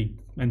a really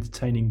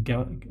entertaining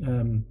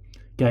game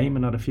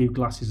and had a few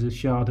glasses of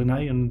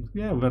Chardonnay, and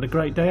we've had a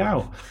great day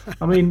out.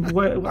 I mean,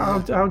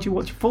 how do you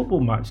watch a football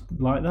match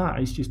like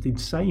that? It's just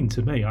insane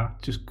to me. I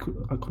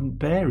couldn't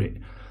bear it,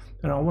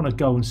 and I want to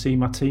go and see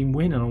my team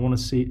win, and I want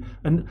to see.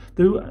 And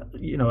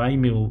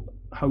Amy will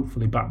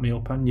hopefully back me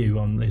up, and you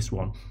on this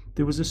one.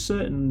 There was a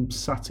certain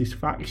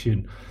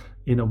satisfaction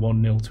in a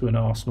 1-0 to an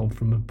Arsenal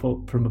from a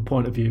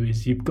point of view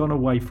is you've gone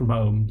away from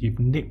home, you've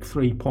nicked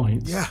 3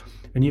 points,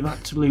 and you've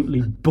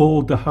absolutely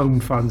bored the home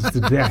fans to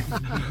death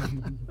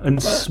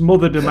and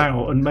smothered them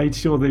out and made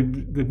sure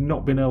they've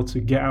not been able to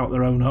get out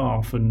their own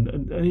half,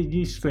 and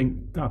you just think,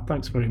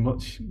 thanks very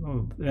much.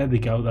 Oh, there they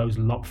go, those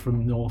lot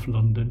from North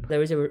London.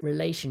 There is a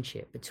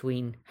relationship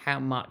between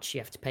how much you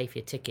have to pay for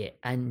your ticket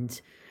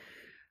and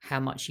how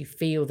much you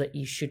feel that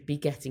you should be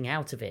getting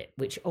out of it,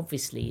 which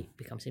obviously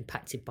becomes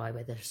impacted by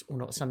whether or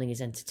not something is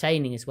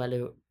entertaining as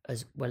well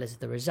as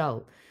the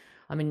result.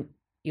 I mean,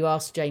 you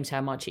asked James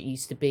how much it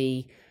used to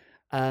be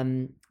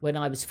when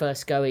I was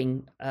first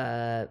going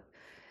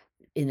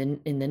in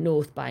the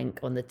North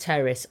Bank on the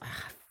terrace. I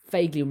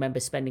vaguely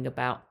remember spending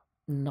about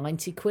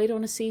 90 quid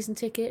on a season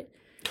ticket.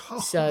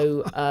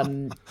 So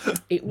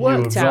it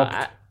worked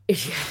out.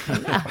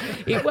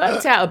 It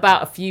worked out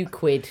about a few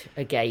quid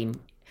a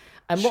game.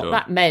 And what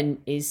that meant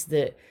is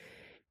that,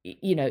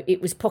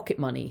 it was pocket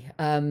money.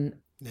 And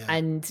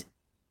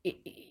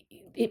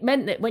it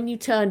meant that when you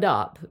turned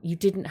up, you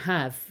didn't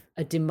have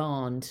a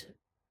demand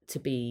to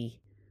be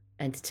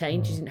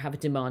entertained. You didn't have a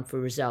demand for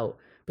a result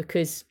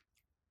because,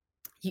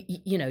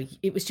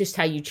 it was just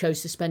how you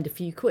chose to spend a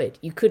few quid.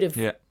 You could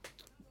have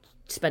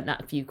spent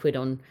that a few quid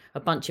on a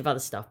bunch of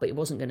other stuff, but it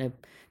wasn't going to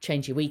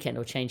change your weekend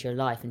or change your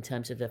life in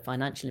terms of the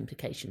financial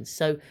implications.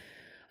 So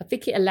I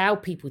think it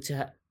allowed people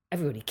to...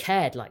 Everybody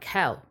cared like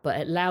hell, but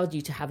it allowed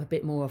you to have a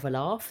bit more of a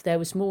laugh. There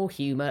was more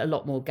humour, a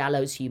lot more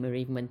gallows humour,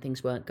 even when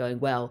things weren't going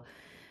well.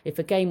 If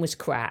a game was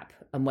crap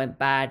and went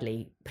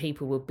badly,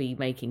 people would be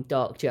making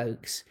dark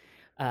jokes.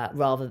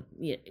 This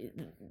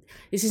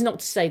is not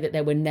to say that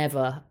there were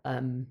never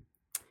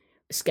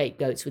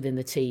scapegoats within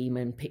the team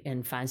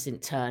and fans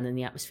didn't turn and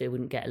the atmosphere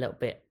wouldn't get a little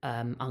bit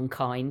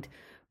unkind,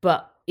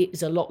 but it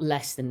was a lot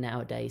less than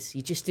nowadays.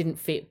 You just didn't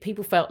feel...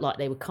 People felt like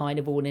they were kind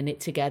of all in it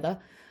together.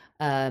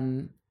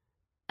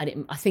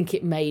 And I think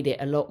it made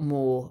it a lot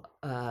more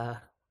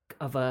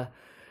of a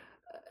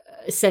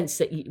sense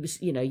that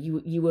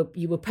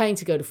you were paying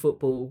to go to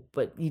football,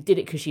 but you did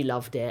it because you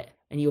loved it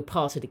and you were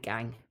part of the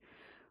gang,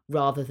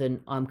 rather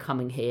than I'm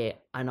coming here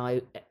and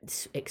I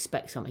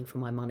expect something for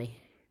my money.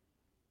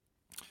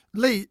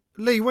 Lee,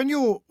 when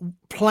you're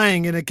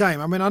playing in a game,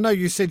 I mean, I know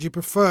you said you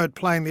preferred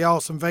playing the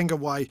Arsene Wenger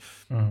way,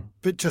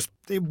 but just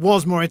it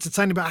was more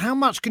entertaining. But how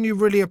much can you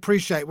really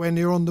appreciate when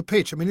you're on the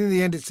pitch? I mean, in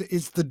the end,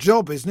 it's the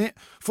job, isn't it?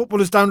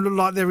 Footballers don't look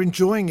like they're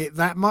enjoying it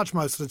that much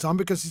most of the time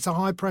because it's a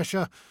high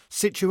pressure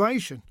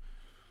situation.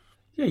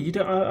 Yeah, you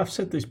don't. I've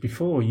said this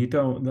before. You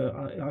don't.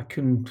 I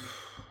can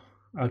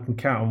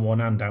count on one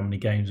hand how many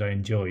games I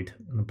enjoyed,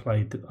 and I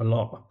played a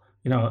lot.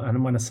 You know,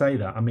 and when I say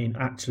that, I mean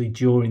actually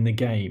during the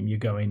game, you're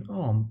going,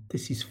 "Oh,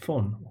 this is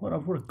fun. What a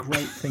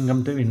great thing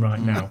I'm doing right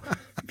now."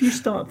 If you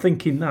start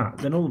thinking that,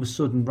 then all of a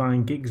sudden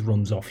Ryan Giggs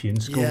runs off you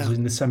and scores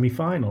in the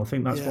semi-final. I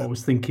think that's what I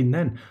was thinking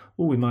then.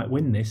 Oh, we might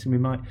win this, and we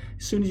might.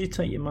 As soon as you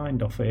take your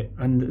mind off it,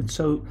 and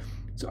so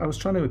I was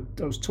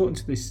talking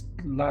to this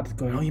lad,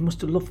 going, "Oh, you must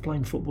have loved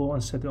playing football." I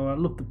said, "Oh, I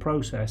love the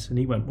process," and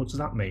he went, "What does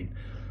that mean?"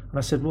 And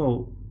I said,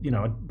 "Well, you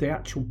know, the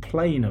actual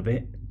playing of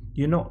it."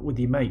 You're not with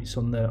your mates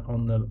on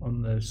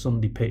the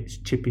Sunday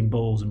pitch chipping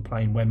balls and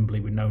playing Wembley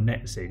with no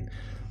nets in.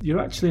 You're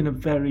actually in a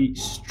very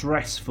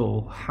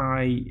stressful,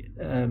 high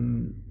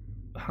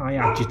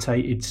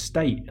agitated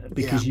state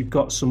because you've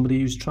got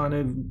somebody who's trying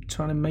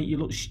to make you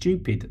look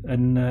stupid,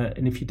 and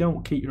if you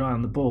don't keep your eye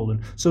on the ball,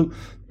 and so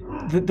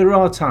there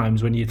are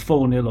times when you're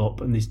 4-0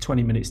 up and there's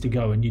 20 minutes to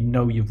go, and you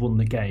know you've won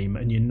the game,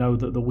 and you know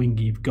that the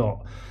winger you've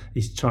got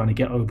is trying to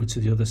get over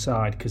to the other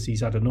side because he's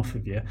had enough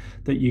of you,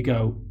 that you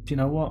go, do you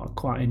know what, I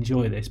quite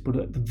enjoy this.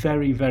 But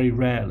very, very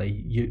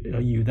rarely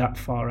are you that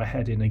far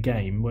ahead in a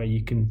game where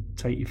you can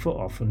take your foot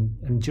off and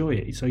enjoy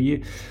it. So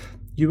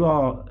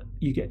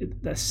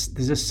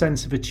there's a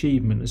sense of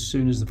achievement as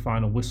soon as the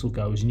final whistle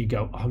goes, and you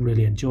go, I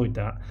really enjoyed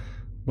that,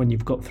 when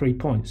you've got 3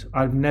 points.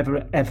 I've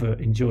never ever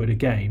enjoyed a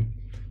game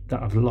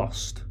that I've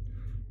lost.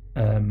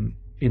 And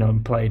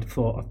I've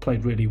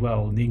played really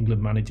well, and the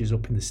England manager's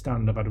up in the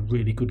stand. I've had a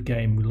really good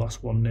game. We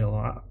lost 1-0.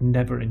 I've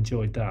never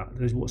enjoyed that.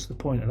 What's the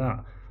point of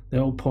that? The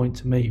whole point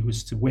to me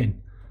was to win,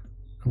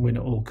 and win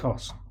at all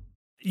costs.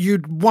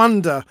 You'd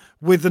wonder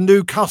with the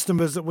new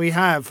customers that we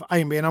have,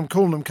 Amy, and I'm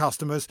calling them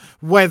customers,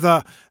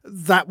 whether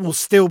that will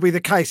still be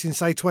the case in,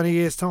 say, 20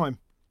 years' time.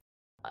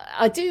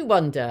 I do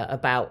wonder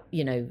about,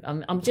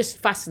 I'm just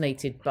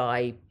fascinated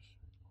by,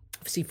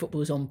 obviously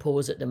football's on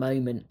pause at the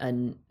moment,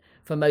 and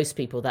for most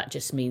people that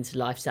just means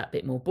life's that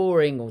bit more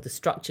boring, or the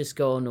structure's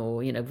gone, or,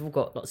 we've all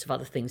got lots of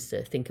other things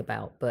to think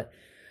about. But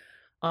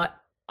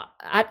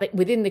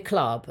within the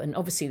club, and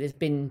obviously there's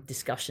been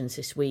discussions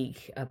this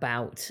week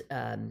about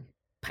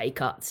pay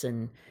cuts,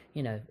 and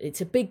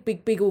it's a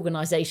big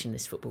organisation,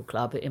 this football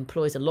club. It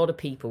employs a lot of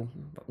people,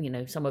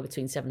 somewhere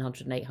between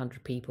 700 and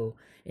 800 people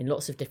in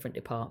lots of different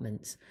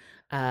departments,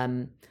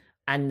 and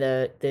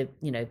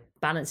the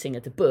balancing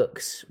of the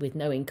books with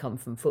no income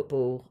from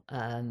football,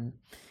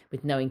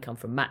 with no income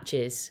from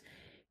matches,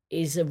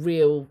 is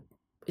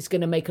it's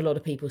going to make a lot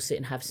of people sit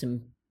and have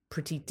some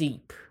pretty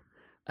deep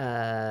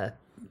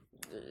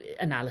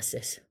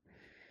analysis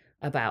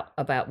about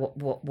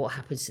what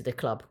happens to the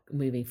club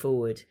moving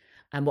forward,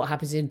 and what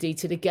happens indeed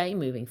to the game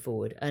moving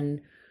forward.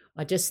 And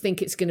I just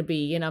think it's going to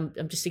be, I'm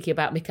just thinking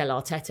about Mikel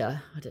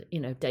Arteta,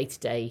 day to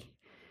day,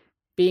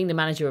 being the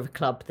manager of a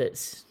club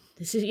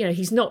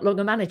he's not long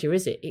a manager,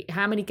 is it?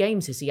 How many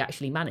games has he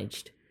actually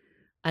managed?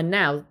 And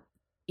now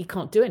he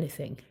can't do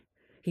anything.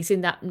 He's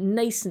in that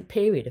nascent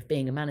period of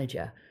being a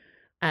manager,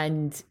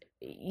 and,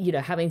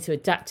 having to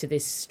adapt to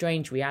this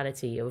strange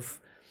reality of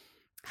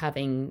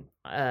having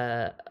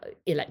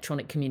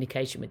electronic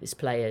communication with his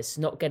players,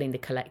 not getting the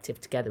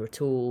collective together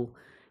at all.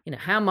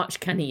 How much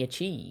can he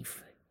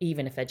achieve,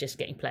 even if they're just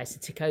getting players to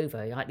tick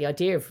over? Like, the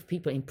idea of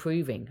people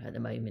improving at the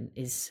moment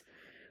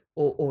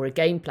or a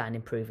game plan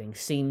improving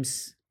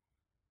seems,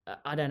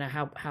 I don't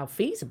know how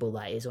feasible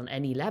that is on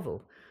any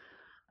level.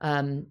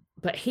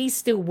 But he's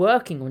still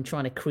working on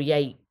trying to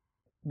create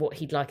what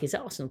he'd like his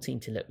Arsenal team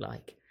to look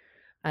like.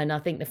 And I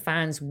think the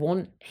fans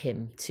want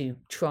him to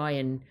try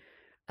and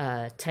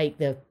take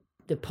the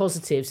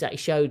positives that he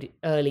showed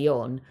early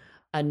on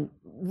and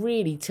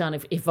really kind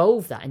of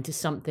evolve that into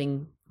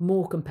something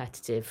more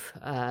competitive,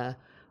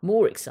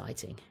 more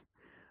exciting.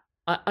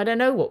 I don't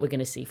know what we're going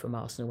to see from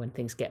Arsenal when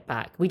things get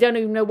back. We don't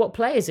even know what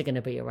players are going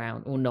to be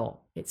around or not.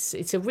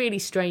 It's a really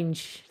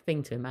strange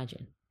thing to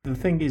imagine. The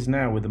thing is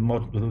now with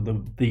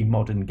the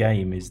modern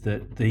game is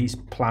that these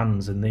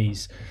plans and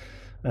these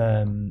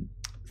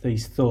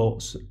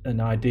thoughts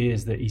and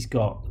ideas that he's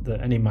got,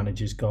 that any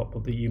manager's got,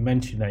 but that you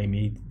mentioned,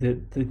 Amy,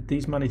 that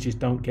these managers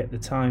don't get the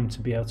time to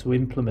be able to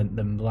implement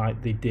them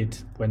like they did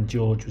when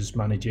George was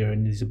manager.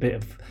 And there's a bit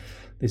of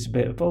let's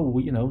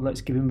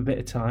give him a bit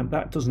of time.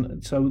 That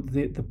doesn't. So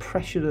the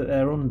pressure that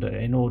they're under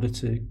in order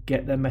to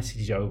get their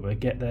message over,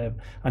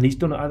 and he's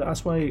done it.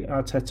 That's why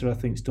Arteta, I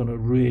think, has done a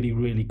really,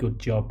 really good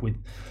job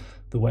with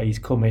the way he's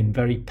come in,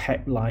 very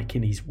Pep-like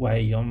in his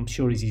way. I'm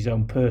sure he's his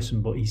own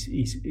person, but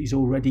he's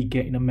already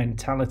getting a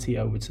mentality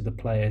over to the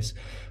players,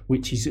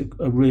 which is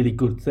a really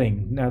good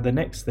thing. Now the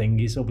next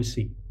thing is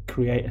obviously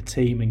create a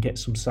team and get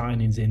some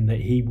signings in, that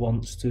he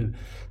wants to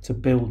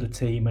build a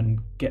team and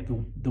get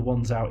the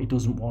ones out he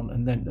doesn't want,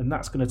 and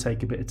that's going to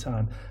take a bit of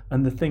time.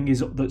 And the thing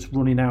is that's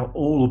running out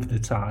all of the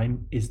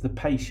time is the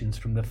patience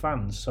from the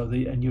fans. So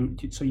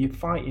you're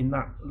fighting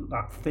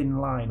that thin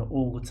line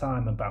all the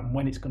time about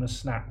when it's going to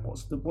snap.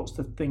 What's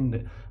the thing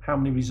that, how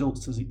many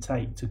results does it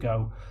take to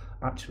go,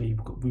 actually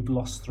we've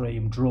lost 3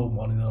 and drawn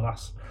 1 in the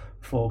last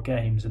 4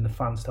 games, and the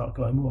fans start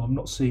going, well, I'm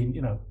not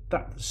seeing,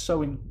 that's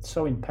so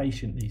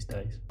impatient these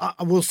days.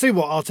 We'll see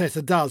what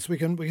Arteta does. We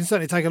can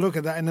certainly take a look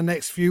at that in the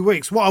next few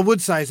weeks. What I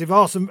would say is if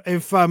Jose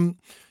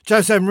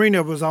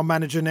Mourinho was our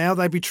manager now,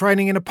 they'd be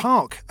training in a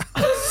park.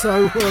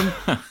 So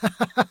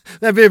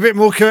there'd be a bit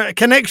more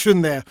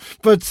connection there.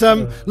 But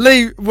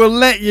Lee, we'll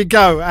let you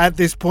go at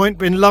this point.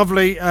 Been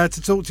lovely to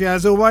talk to you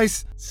as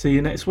always. See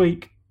you next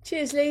week.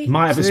 Cheers, Lee.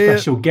 Might have a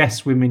special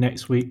guest with me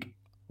next week.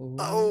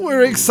 Oh,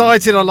 we're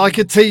excited. I like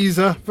a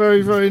teaser.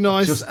 Very, very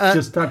nice.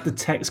 Just had the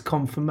text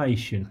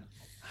confirmation.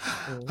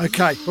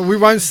 Okay, but we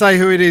won't say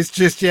who it is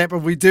just yet, but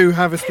we do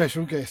have a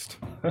special guest.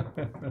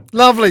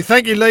 Lovely.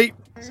 Thank you, Lee.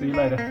 See you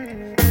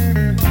later.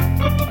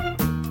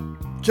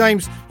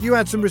 James, you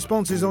had some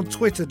responses on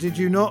Twitter, did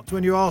you not,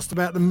 when you asked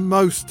about the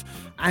most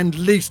and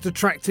least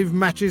attractive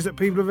matches that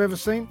people have ever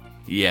seen?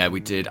 Yeah, we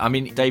did. I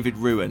mean, David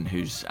Ruin,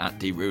 who's at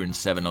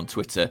DRuin7 on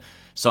Twitter,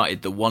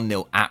 cited the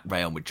 1-0 at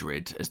Real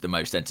Madrid as the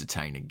most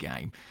entertaining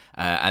game.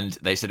 And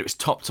they said it was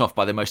topped off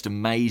by the most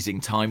amazing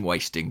time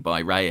wasting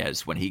by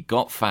Reyes when he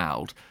got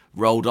fouled,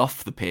 rolled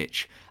off the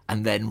pitch,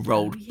 and then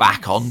rolled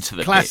back onto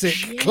the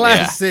pitch.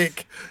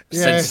 Classic.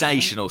 Yeah.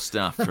 Sensational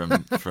stuff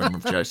from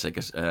Jose,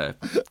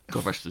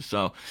 God rest his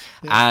soul.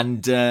 Yeah.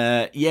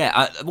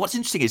 And what's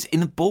interesting is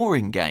in the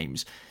boring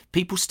games,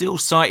 people still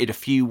cited a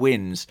few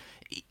wins.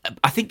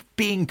 I think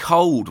being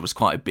cold was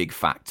quite a big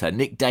factor.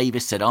 Nick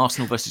Davis said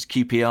Arsenal versus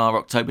QPR,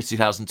 October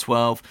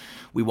 2012.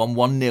 We won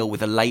 1-0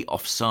 with a late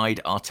offside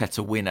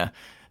Arteta winner.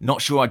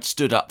 Not sure I'd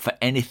stood up for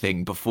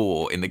anything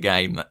before in the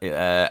game.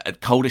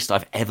 Coldest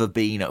I've ever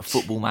been at a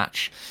football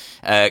match.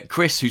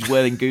 Chris, who's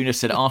Worthing Gooner,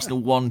 said Arsenal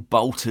 1,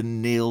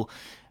 Bolton 0.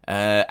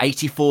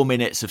 84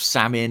 minutes of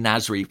Samir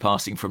Nasri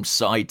passing from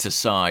side to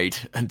side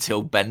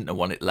until Bentner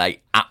won it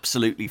late.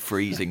 Absolutely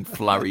freezing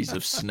flurries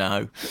of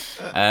snow.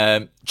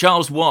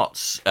 Charles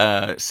Watts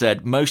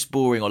said most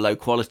boring or low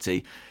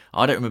quality.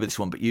 I don't remember this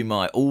one, but you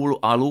might.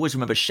 I'll always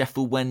remember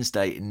Sheffield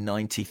Wednesday in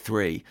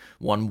 '93.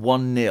 Won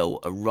 1-0,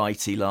 a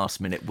righty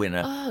last-minute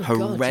winner. Oh,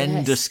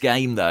 horrendous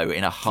game, though,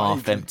 in a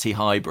half-empty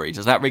Highbury.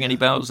 Does that ring any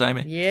bells,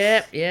 Amy?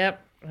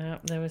 Yep. Well,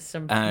 there was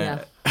some...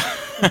 And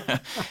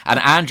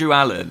Andrew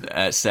Allen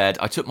said,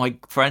 I took my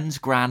friend's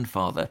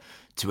grandfather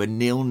to a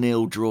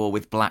 0-0 draw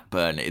with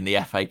Blackburn in the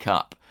FA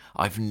Cup.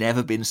 I've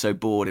never been so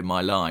bored in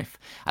my life.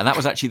 And that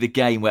was actually the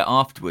game where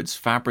afterwards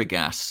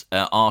Fabregas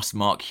asked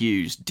Mark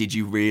Hughes, did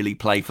you really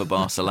play for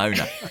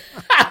Barcelona?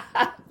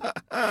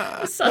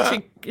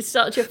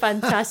 Such a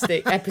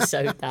fantastic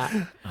episode,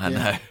 that. I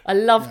know. I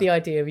love the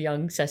idea of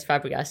young Cesc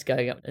Fabregas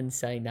going up and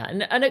saying that.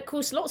 And of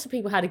course, lots of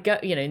people had a go,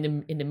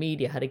 in the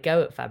media had a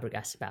go at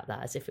Fabregas about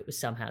that, as if it was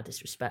somehow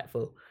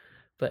disrespectful.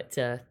 But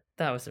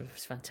that was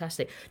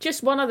fantastic.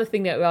 Just one other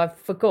thing that I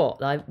forgot,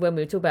 when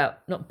we were talking about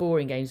not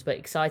boring games, but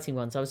exciting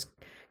ones, I was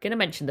going to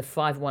mention the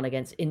 5-1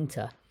 against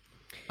Inter.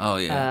 Oh,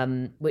 yeah.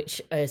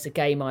 Which is a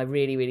game I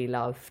really, really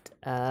loved.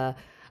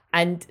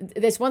 And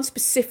there's one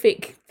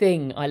specific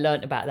thing I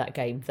learnt about that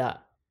game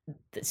that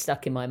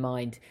stuck in my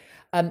mind.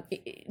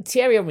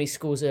 Thierry Henry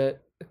scores a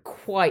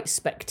quite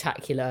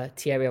spectacular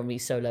Thierry Henry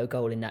solo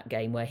goal in that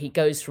game, where he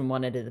goes from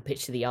one end of the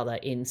pitch to the other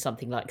in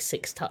something like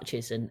 6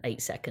 touches and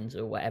 8 seconds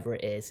or whatever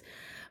it is.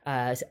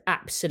 It's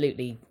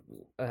absolutely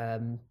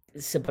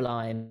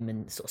sublime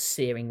and sort of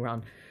searing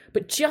run.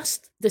 But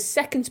just the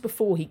seconds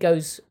before he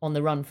goes on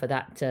the run for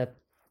that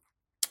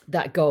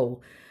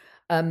goal,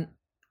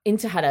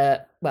 Inter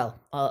had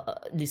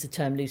I'll use the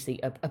term loosely,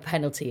 a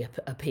penalty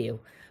appeal.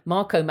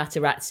 Marco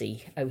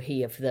Materazzi,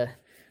 for the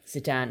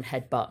Zidane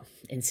headbutt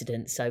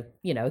incident. So,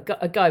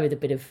 a guy with a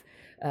bit of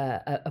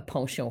a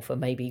penchant for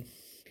maybe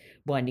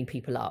winding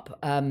people up.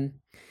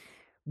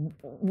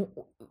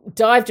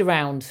 Dived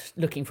around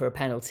looking for a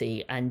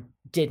penalty and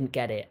didn't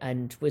get it,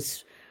 and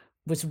was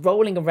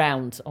rolling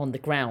around on the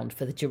ground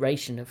for the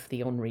duration of the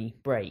Henry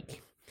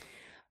break.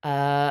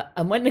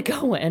 And when the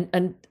goal went,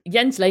 and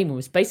Jens Lehmann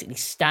was basically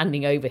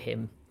standing over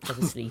him,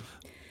 obviously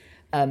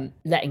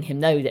letting him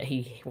know that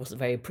he wasn't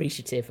very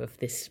appreciative of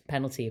this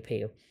penalty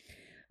appeal.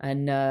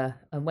 And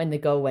when the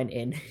goal went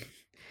in,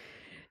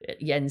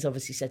 Jens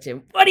obviously said to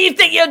him, "What do you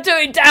think you're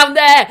doing down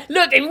there?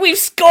 Look, we've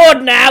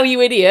scored now,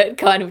 you idiot!"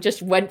 Kind of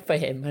just went for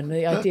him. And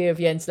the idea of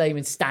Jens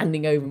Lehmann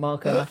standing over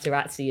Marco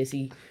Materazzi as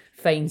he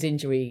feigns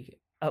injury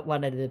at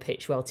one end of the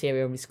pitch while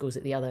Thierry Henry scores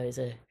at the other is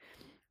a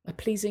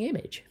pleasing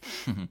image.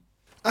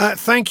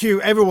 Thank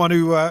you, everyone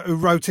who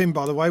wrote in,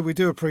 by the way. We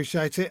do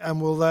appreciate it. And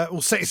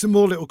we'll set you some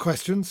more little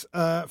questions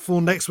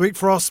for next week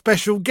for our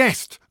special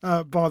guest,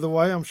 by the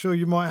way. I'm sure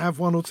you might have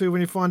one or two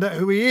when you find out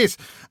who he is.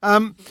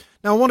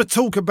 Now, I want to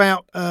talk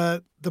about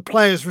the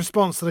players'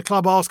 response to the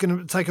club asking them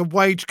to take a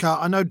wage cut.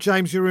 I know,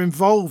 James, you're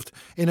involved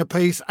in a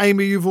piece.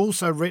 Amy, you've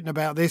also written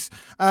about this.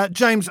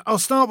 James, I'll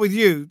start with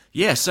you.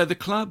 Yeah, so the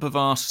club have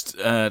asked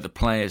the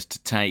players to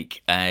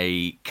take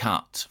a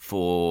cut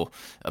for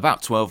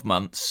about 12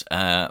 months.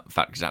 In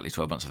fact, exactly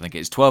 12 months, I think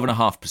it's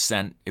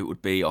 12.5%. It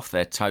would be off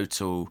their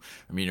total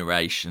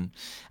remuneration.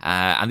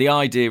 And the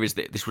idea is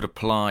that this would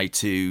apply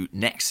to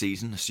next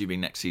season,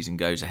 assuming next season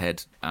goes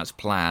ahead as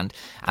planned.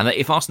 And that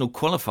if Arsenal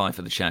qualify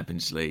for the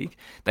Champions League,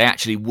 they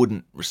actually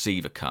wouldn't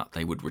receive a cut.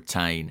 They would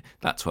retain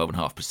that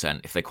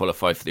 12.5%. If they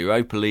qualify for the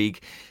Europa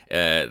League,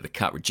 the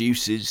cut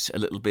reduces a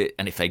little bit.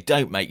 And if they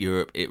don't make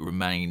Europe, it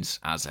remains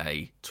as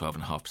a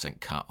 12.5%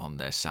 cut on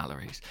their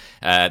salaries.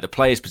 The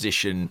players'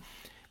 position,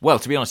 well,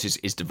 to be honest,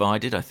 is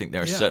divided. I think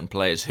there are certain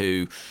players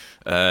who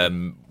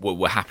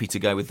were happy to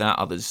go with that,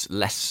 others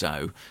less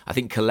so. I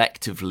think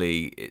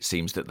collectively it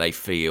seems that they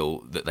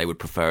feel that they would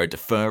prefer a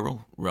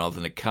deferral rather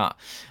than a cut.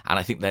 And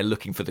I think they're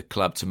looking for the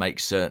club to make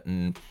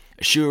certain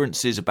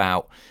assurances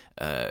about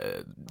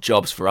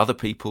jobs for other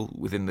people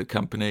within the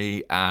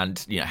company,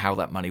 and how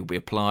that money will be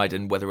applied,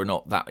 and whether or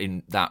not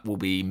that will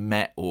be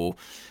met or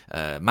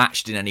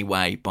matched in any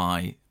way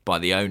by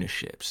the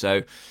ownership.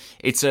 So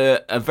it's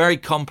a very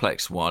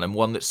complex one, and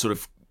one that's sort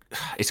of,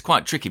 it's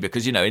quite tricky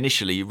because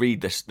initially you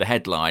read the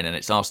headline and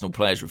it's Arsenal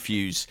players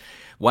refuse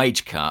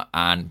wage cut,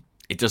 and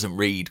it doesn't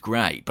read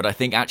great. But I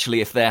think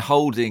actually if they're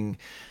holding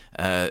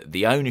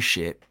the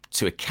ownership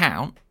to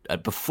account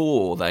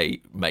before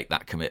they make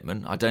that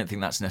commitment, I don't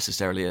think that's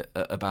necessarily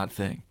a bad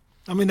thing.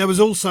 I mean, there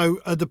was also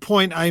the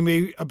point,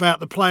 Amy,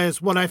 about the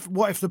players. What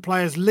if the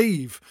players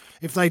leave?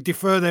 If they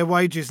defer their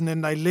wages and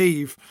then they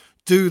leave,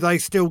 do they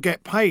still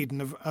get paid?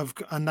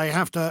 And they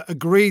have to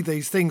agree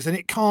these things, and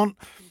it can't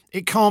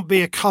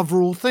be a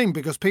coverall thing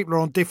because people are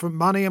on different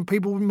money and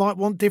people might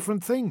want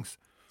different things.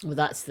 Well,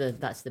 that's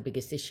the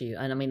biggest issue.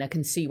 And I mean, I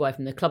can see why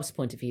from the club's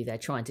point of view, they're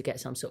trying to get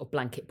some sort of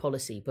blanket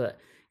policy, but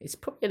it's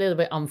probably a little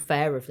bit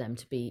unfair of them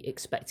to be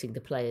expecting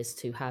the players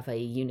to have a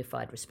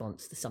unified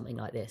response to something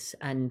like this.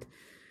 And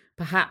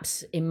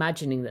perhaps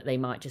imagining that they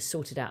might just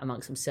sort it out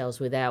amongst themselves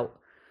without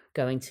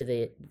going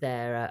to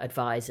their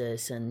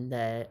advisors and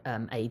their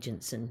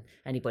agents and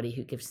anybody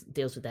who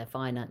deals with their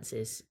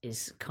finances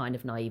is kind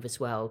of naive as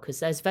well,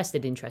 because there's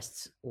vested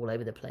interests all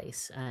over the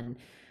place, and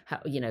how,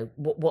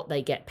 what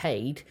they get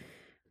paid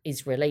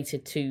is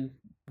related to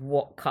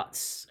what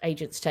cuts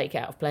agents take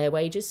out of player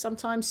wages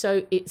sometimes.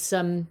 So it's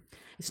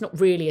not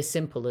really as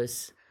simple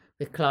as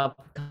the club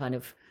kind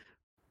of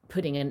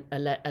putting in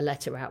a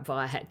letter out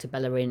via Hector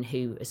Bellerin,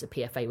 who as a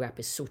PFA rep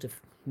is sort of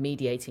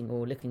mediating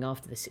or looking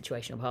after the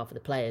situation on behalf of the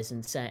players,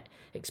 and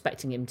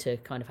expecting him to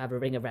kind of have a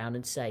ring around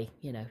and say,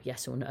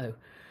 yes or no.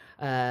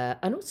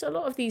 And also a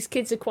lot of these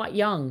kids are quite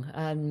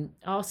young.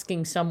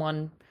 Asking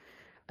someone,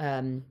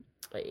 some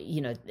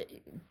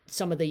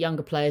of the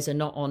younger players are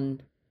not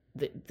on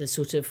the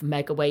sort of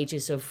mega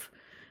wages of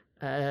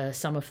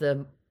some of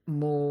the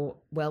more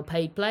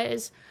well-paid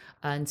players,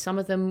 and some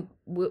of them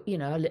will,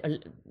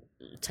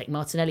 take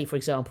Martinelli for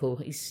example.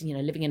 He's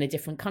living in a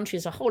different country.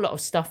 There's a whole lot of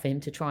stuff for him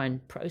to try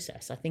and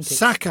process. I think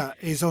Saka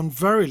is on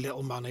very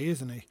little money,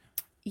 isn't he?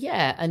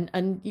 Yeah,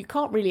 and you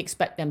can't really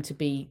expect them to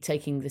be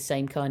taking the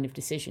same kind of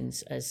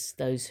decisions as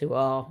those who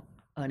are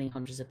earning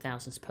hundreds of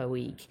thousands per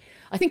week.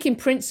 I think in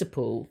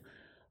principle,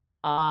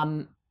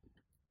 and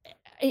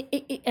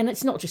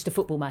it's not just a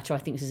football matter. I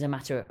think this is a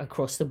matter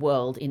across the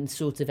world in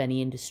sort of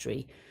any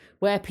industry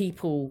where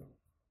people,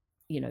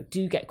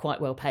 do get quite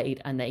well paid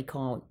and they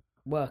can't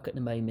work at the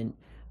moment.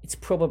 It's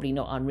probably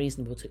not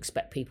unreasonable to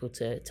expect people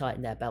to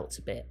tighten their belts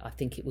a bit. I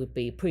think it would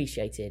be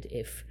appreciated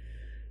if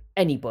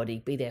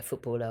anybody, be they a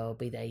footballer or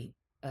be they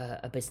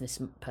a business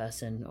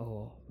person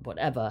or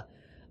whatever,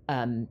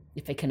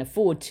 if they can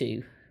afford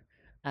to,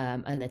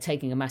 and they're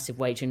taking a massive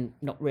wage and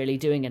not really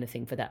doing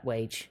anything for that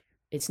wage,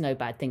 it's no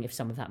bad thing if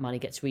some of that money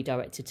gets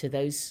redirected to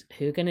those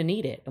who are going to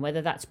need it. And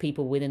whether that's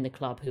people within the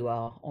club who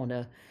are on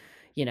a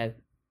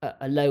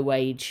low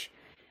wage,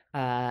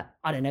 I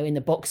don't know, in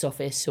the box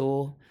office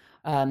or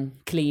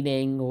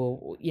cleaning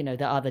or,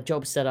 the other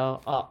jobs that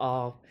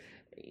are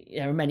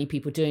there are many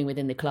people doing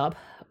within the club,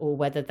 or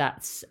whether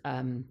that's,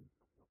 the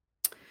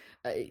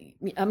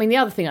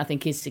other thing I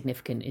think is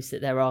significant is that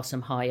there are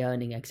some high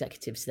earning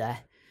executives there.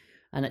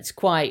 And it's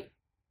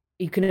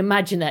you can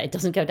imagine that it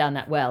doesn't go down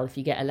that well if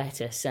you get a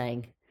letter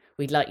saying,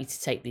 we'd like you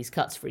to take these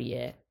cuts for a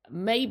year.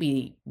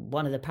 Maybe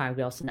one of the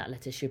paragraphs in that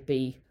letter should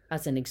be,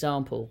 as an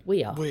example,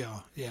 we are,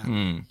 yeah.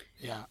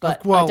 Yeah.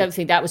 But I don't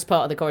think that was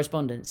part of the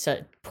correspondence. So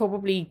it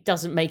probably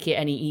doesn't make it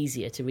any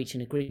easier to reach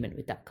an agreement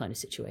with that kind of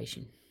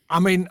situation. I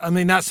mean,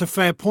 that's a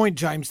fair point,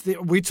 James.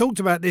 We talked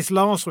about this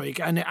last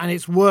week, and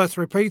it's worth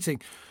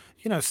repeating.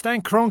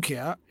 Stan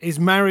Kroenke is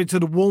married to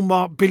the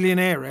Walmart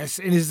billionairess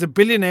and is a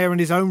billionaire in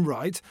his own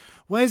right.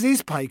 Where's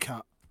his pay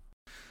cut?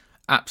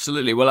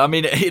 Absolutely. Well,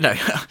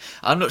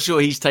 I'm not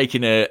sure he's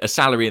taking a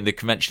salary in the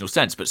conventional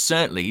sense, but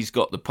certainly he's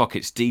got the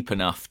pockets deep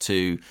enough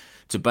to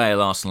to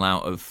bail Arsenal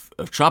out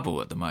of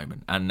trouble at the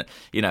moment. And,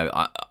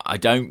 I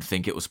don't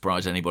think it will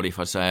surprise anybody if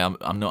I say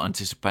I'm not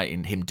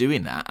anticipating him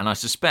doing that. And I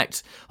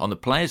suspect on the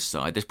players'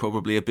 side, there's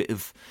probably a bit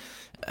of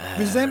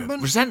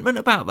resentment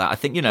about that. I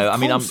think,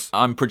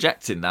 I'm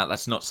projecting that.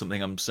 That's not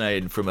something I'm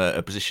saying from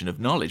a position of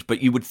knowledge,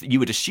 but you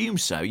would assume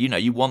so.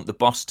 You want the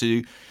boss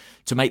to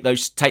take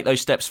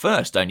those steps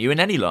first, don't you, in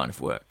any line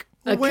of work?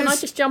 Can I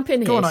just jump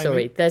in here?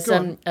 Sorry. There's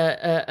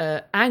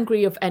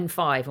Angry of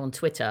N5 on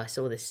Twitter. I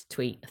saw this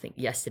tweet, I think,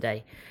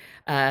 yesterday,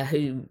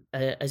 who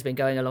has been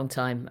going a long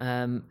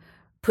time,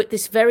 put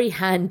this very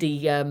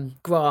handy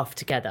graph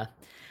together.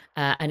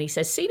 And he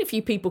says, seen a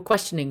few people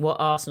questioning what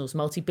Arsenal's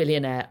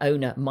multi-billionaire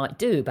owner might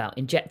do about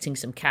injecting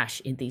some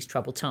cash in these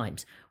troubled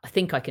times. I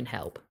think I can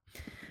help.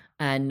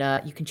 And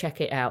you can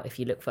check it out if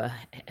you look for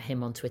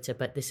him on Twitter.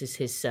 But this is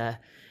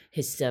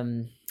his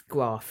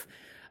graph.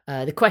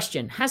 The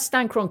question, has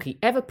Stan Kroenke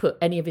ever put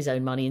any of his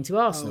own money into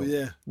Arsenal? Oh,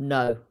 yeah.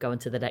 No. Go on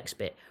to the next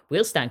bit.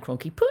 Will Stan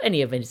Kroenke put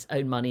any of his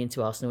own money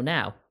into Arsenal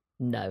now?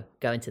 No.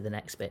 Go into the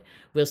next bit.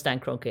 Will Stan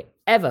Kroenke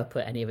ever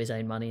put any of his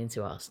own money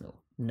into Arsenal?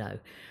 No.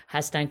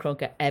 Has Stan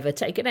Kroenke ever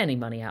taken any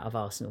money out of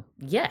Arsenal?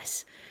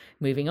 Yes.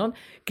 Moving on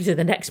to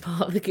the next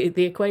part of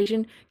the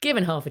equation.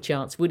 Given half a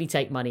chance, would he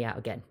take money out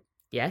again?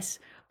 Yes.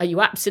 Are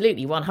you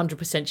absolutely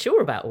 100%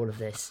 sure about all of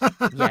this?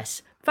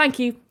 Yes. Thank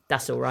you.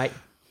 That's all right.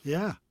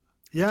 Yeah.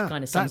 Yeah. Which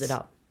kind of sums it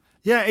up.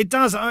 Yeah, it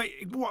does.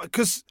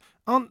 Because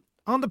aren't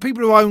the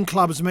people who own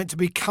clubs meant to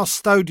be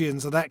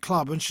custodians of that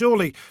club? And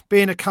surely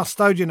being a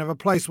custodian of a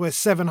place where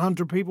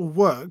 700 people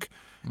work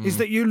is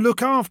that you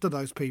look after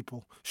those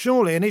people.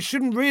 Surely. And it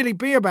shouldn't really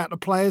be about the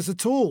players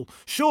at all.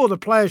 Sure, the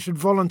players should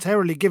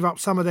voluntarily give up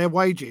some of their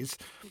wages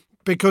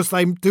because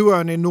they do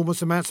earn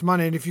enormous amounts of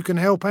money, and if you can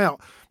help out.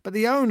 But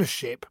the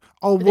ownership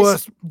are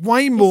worth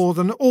way more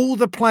than all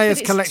the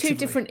players collectively. It's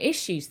two different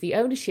issues. The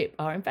ownership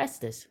are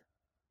investors.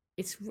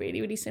 It's really,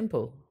 really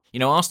simple.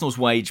 Arsenal's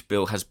wage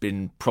bill has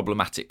been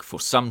problematic for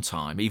some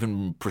time,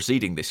 even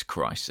preceding this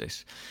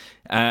crisis.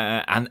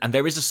 And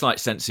there is a slight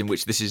sense in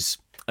which this is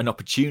an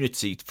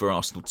opportunity for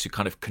Arsenal to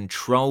kind of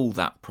control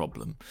that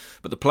problem.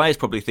 But the players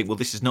probably think, well,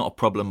 this is not a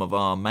problem of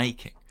our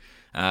making.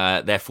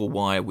 Therefore,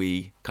 why are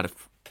we kind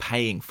of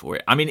paying for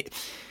it? I mean,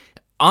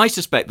 I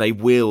suspect they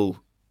will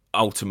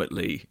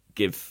ultimately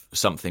give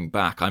something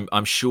back.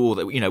 I'm sure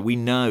that, we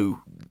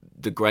know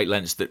the great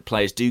lengths that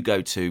players do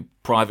go to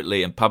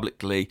privately and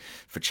publicly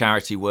for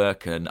charity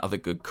work and other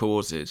good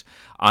causes.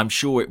 I'm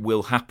sure it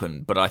will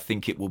happen, but I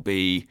think it will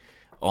be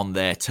on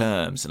their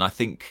terms, and I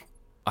think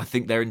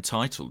they're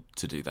entitled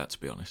to do that, to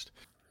be honest.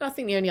 I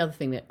think the only other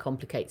thing that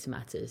complicates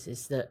matters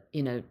is that,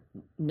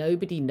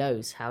 nobody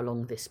knows how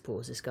long this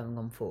pause is going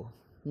on for.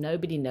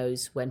 Nobody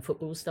knows when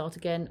football will start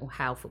again or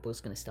how football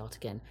is going to start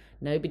again.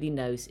 Nobody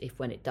knows if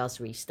when it does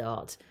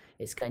restart,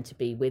 it's going to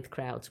be with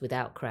crowds,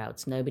 without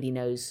crowds. Nobody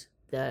knows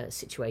the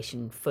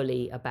situation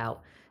fully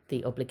about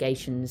the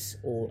obligations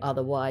or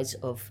otherwise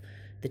of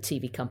the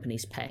TV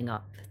companies paying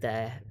up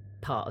their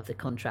part of the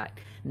contract.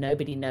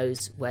 Nobody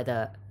knows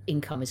whether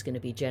income is going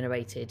to be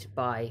generated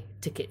by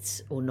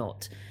tickets or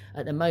not.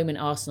 At the moment,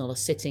 Arsenal are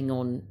sitting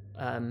on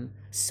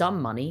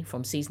some money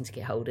from season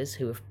ticket holders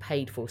who have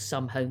paid for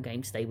some home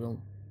games they will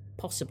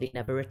possibly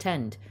never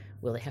attend.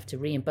 Will they have to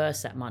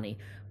reimburse that money?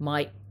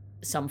 Might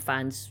some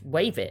fans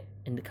waive it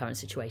in the current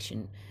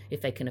situation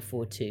if they can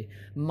afford to?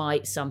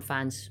 Might some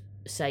fans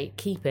say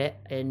keep it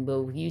and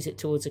we'll use it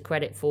towards a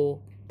credit for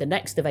the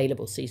next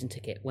available season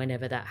ticket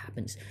whenever that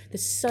happens?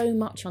 There's so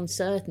much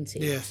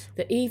uncertainty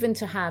that even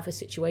to have a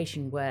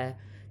situation where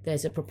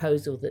there's a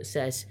proposal that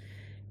says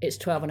it's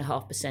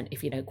 12.5%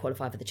 if you don't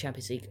qualify for the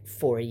Champions League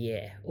for a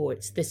year, or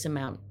it's this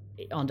amount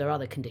under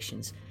other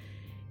conditions,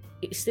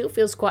 it still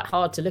feels quite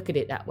hard to look at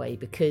it that way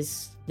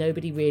because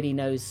nobody really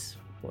knows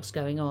what's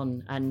going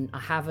on. And I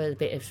have a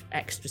bit of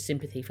extra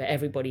sympathy for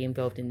everybody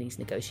involved in these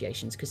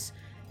negotiations because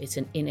it's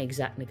an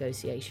inexact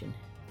negotiation.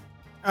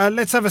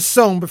 Let's have a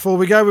song before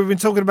we go. We've been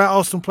talking about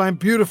Arsenal playing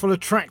beautiful,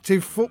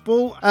 attractive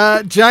football.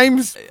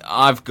 James?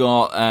 I've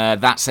got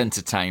That's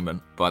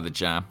Entertainment by The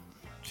Jam.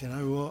 Do you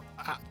know what?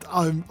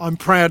 I'm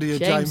proud of you,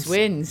 James. James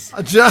wins.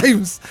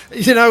 James,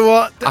 you know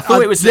what? I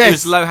thought it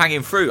was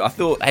low-hanging fruit. I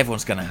thought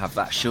everyone's going to have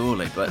that,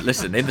 surely. But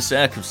listen, in the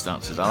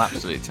circumstances, I'll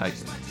absolutely take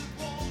it.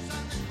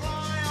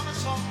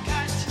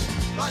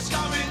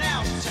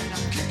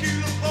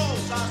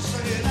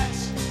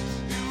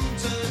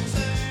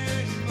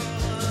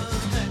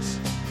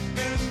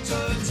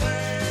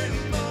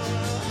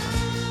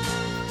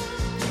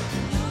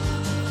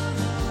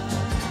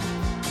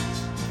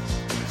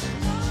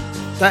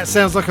 That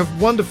sounds like a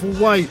wonderful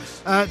way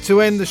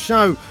to end the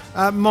show.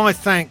 My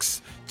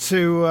thanks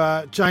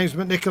to James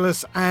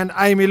McNicholas and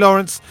Amy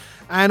Lawrence,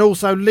 and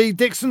also Lee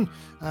Dixon.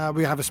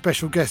 We have a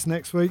special guest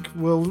next week.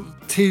 We'll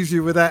tease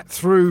you with that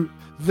through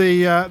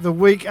the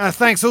week.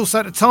 Thanks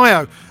also to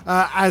Tayo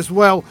as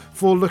well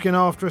for looking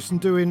after us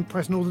and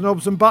pressing all the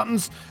knobs and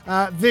buttons.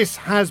 This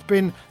has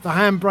been the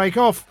Handbrake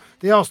Off,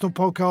 the Arsenal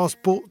podcast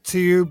brought to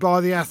you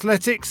by The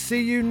Athletic.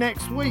 See you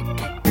next week.